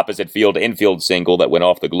opposite field infield single that went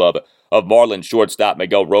off the glove of Marlins shortstop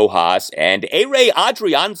Miguel Rojas. And A-Ray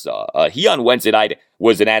Adrianza, he on Wednesday night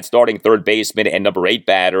was an starting third baseman and number 8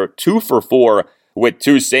 batter, 2 for 4 with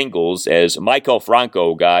 2 singles, as Michael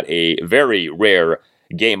Franco got a very rare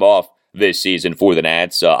game off this season for the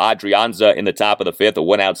Nats. Adrianza in the top of the 5th, a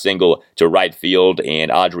one-out single to right field,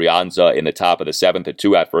 and Adrianza in the top of the 7th, a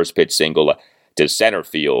two-out first pitch single to center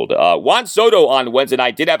field. Juan Soto on Wednesday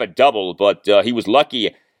night did have a double, but he was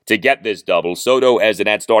lucky to get this double. Soto as the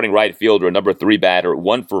Nats starting right fielder, number 3 batter,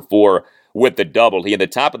 1 for 4 with the double. He in the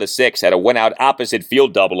top of the 6th had a one-out opposite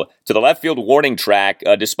field double to the left field warning track,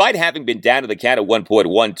 despite having been down to the count of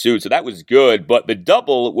 1.12, so that was good, but the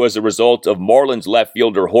double was a result of Marlins left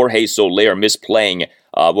fielder Jorge Soler misplaying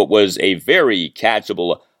what was a very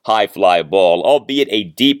catchable high fly ball, albeit a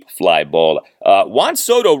deep fly ball. Juan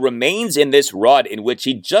Soto remains in this rut in which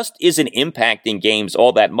he just isn't impacting games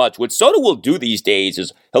all that much. What Soto will do these days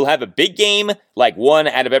is he'll have a big game, like 1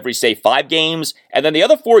 out of every, say, 5 games, and then the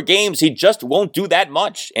other 4 games, he just won't do that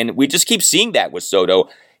much. And we just keep seeing that with Soto.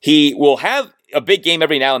 He will have a big game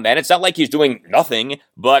every now and then. It's not like he's doing nothing,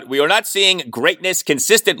 but we are not seeing greatness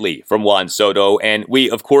consistently from Juan Soto, and we,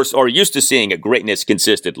 of course, are used to seeing greatness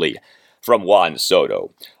consistently from Juan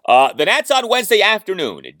Soto. The Nats on Wednesday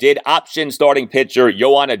afternoon did option starting pitcher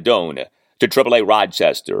Yoan Adon to AAA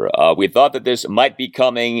Rochester. We thought that this might be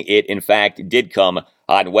coming. It, in fact, did come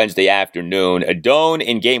on Wednesday afternoon. Adon,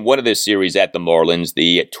 in Game 1 of this series at the Marlins,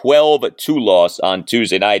 the 12-2 loss on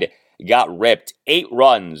Tuesday night, got ripped 8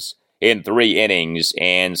 runs in 3 innings.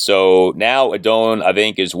 And so now Adon, I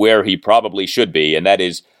think, is where he probably should be, and that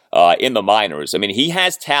is in the minors. I mean, he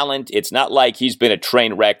has talent. It's not like he's been a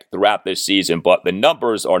train wreck throughout this season, but the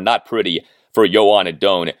numbers are not pretty for Yoan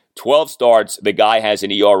Adon. 12 starts, the guy has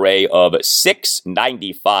an ERA of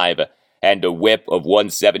 6.95 and a whip of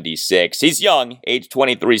 176. He's young, age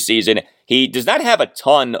 23 season. He does not have a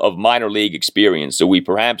ton of minor league experience, so we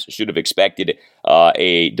perhaps should have expected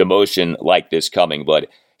a demotion like this coming, but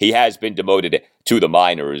he has been demoted to the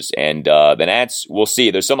minors, and the Nats, we'll see.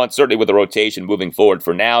 There's some uncertainty with the rotation moving forward.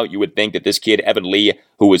 For now, you would think that this kid, Evan Lee,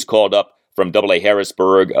 who was called up from AA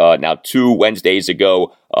Harrisburg now 2 Wednesdays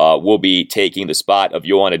ago, will be taking the spot of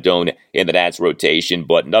Yoan Adon in the Nats rotation,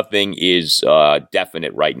 but nothing is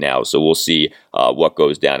definite right now, so we'll see what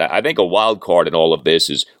goes down. I think a wild card in all of this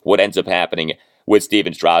is what ends up happening with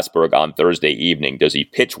Steven Strasburg on Thursday evening. Does he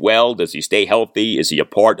pitch well? Does he stay healthy? Is he a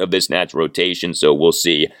part of this Nats rotation? So we'll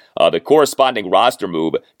see. The corresponding roster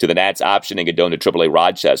move to the Nats optioning Adon to AAA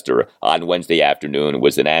Rochester on Wednesday afternoon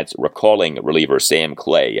was the Nats recalling reliever Sam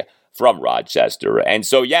Clay from Rochester. And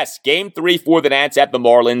so, yes, Game 3 for the Nats at the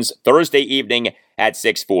Marlins, Thursday evening at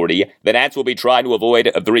 6:40. The Nats will be trying to avoid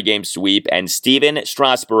a 3-game sweep, and Steven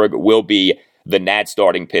Strasburg will be the Nats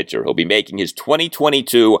starting pitcher. He'll be making his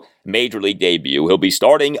 2022 Major League debut. He'll be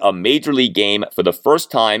starting a Major League game for the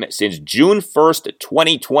first time since June 1st,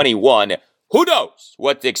 2021. Who knows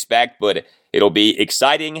what to expect, but it'll be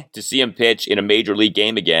exciting to see him pitch in a Major League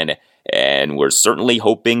game again, and we're certainly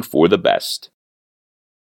hoping for the best.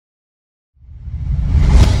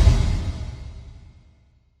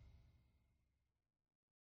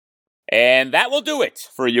 And that will do it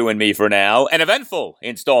for you and me for now. An eventful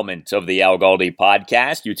installment of the Al Galdi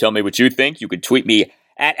podcast. You tell me what you think. You can tweet me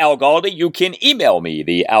at Al Galdi. You can email me,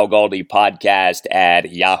 the Al Galdi podcast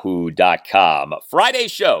at yahoo.com. Friday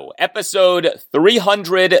show, episode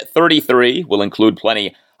 333, will include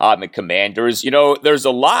plenty on the Commanders. You know, there's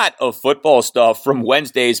a lot of football stuff from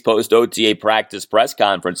Wednesday's post-OTA practice press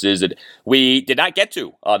conferences that we did not get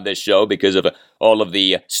to on this show because of all of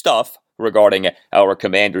the stuff regarding our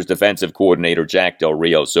Commanders defensive coordinator, Jack Del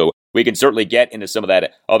Rio. So we can certainly get into some of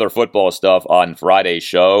that other football stuff on Friday's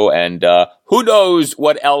show, and who knows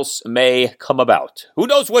what else may come about. Who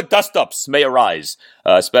knows what dust-ups may arise,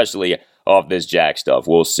 especially off this Jack stuff.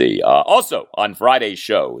 We'll see. Also, on Friday's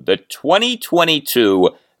show, the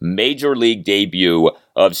 2022 Major League debut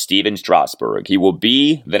of Steven Strasburg. He will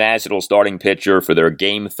be the National starting pitcher for their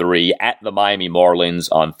Game 3 at the Miami Marlins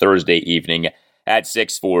on Thursday evening at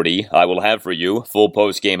 6:40. I will have for you full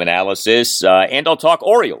post-game analysis, and I'll talk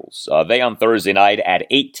Orioles. They on Thursday night at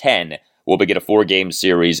 8:10 will begin a 4-game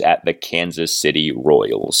series at the Kansas City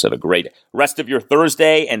Royals. Have a great rest of your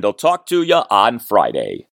Thursday, and I'll talk to you on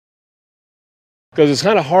Friday. Because it's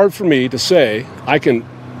kind of hard for me to say I can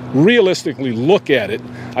realistically look at it.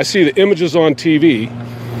 I see the images on TV.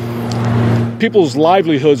 People's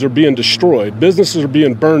livelihoods are being destroyed. Businesses are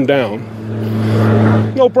being burned down.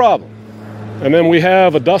 No problem. And then we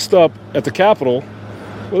have a dust-up at the Capitol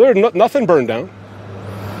Well, there's nothing burned down.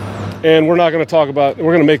 And we're not going to talk about,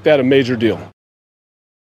 we're going to make that a major deal.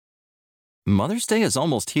 Mother's Day is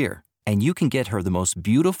almost here, and you can get her the most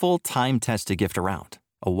beautiful time-tested gift around.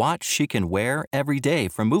 A watch she can wear every day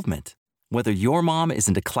from Movement. Whether your mom is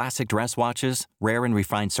into classic dress watches, rare and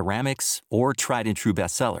refined ceramics, or tried and true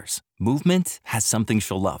bestsellers, Movement has something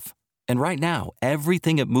she'll love. And right now,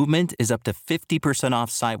 everything at Movement is up to 50% off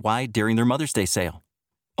site-wide during their Mother's Day sale.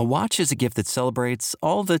 A watch is a gift that celebrates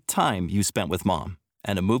all the time you spent with mom.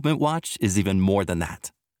 And a Movement watch is even more than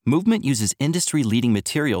that. Movement uses industry-leading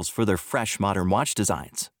materials for their fresh modern watch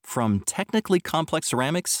designs, from technically complex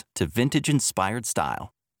ceramics to vintage-inspired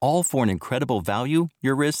style. All for an incredible value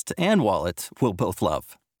your wrist and wallet will both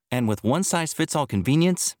love. And with one-size-fits-all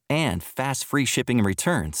convenience and fast free shipping and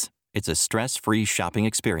returns, it's a stress-free shopping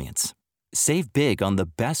experience. Save big on the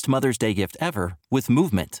best Mother's Day gift ever with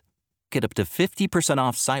Movement. Get up to 50%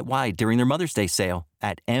 off site-wide during their Mother's Day sale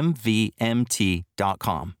at mvmt.com.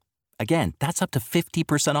 Again, that's up to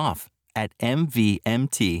 50% off at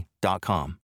mvmt.com.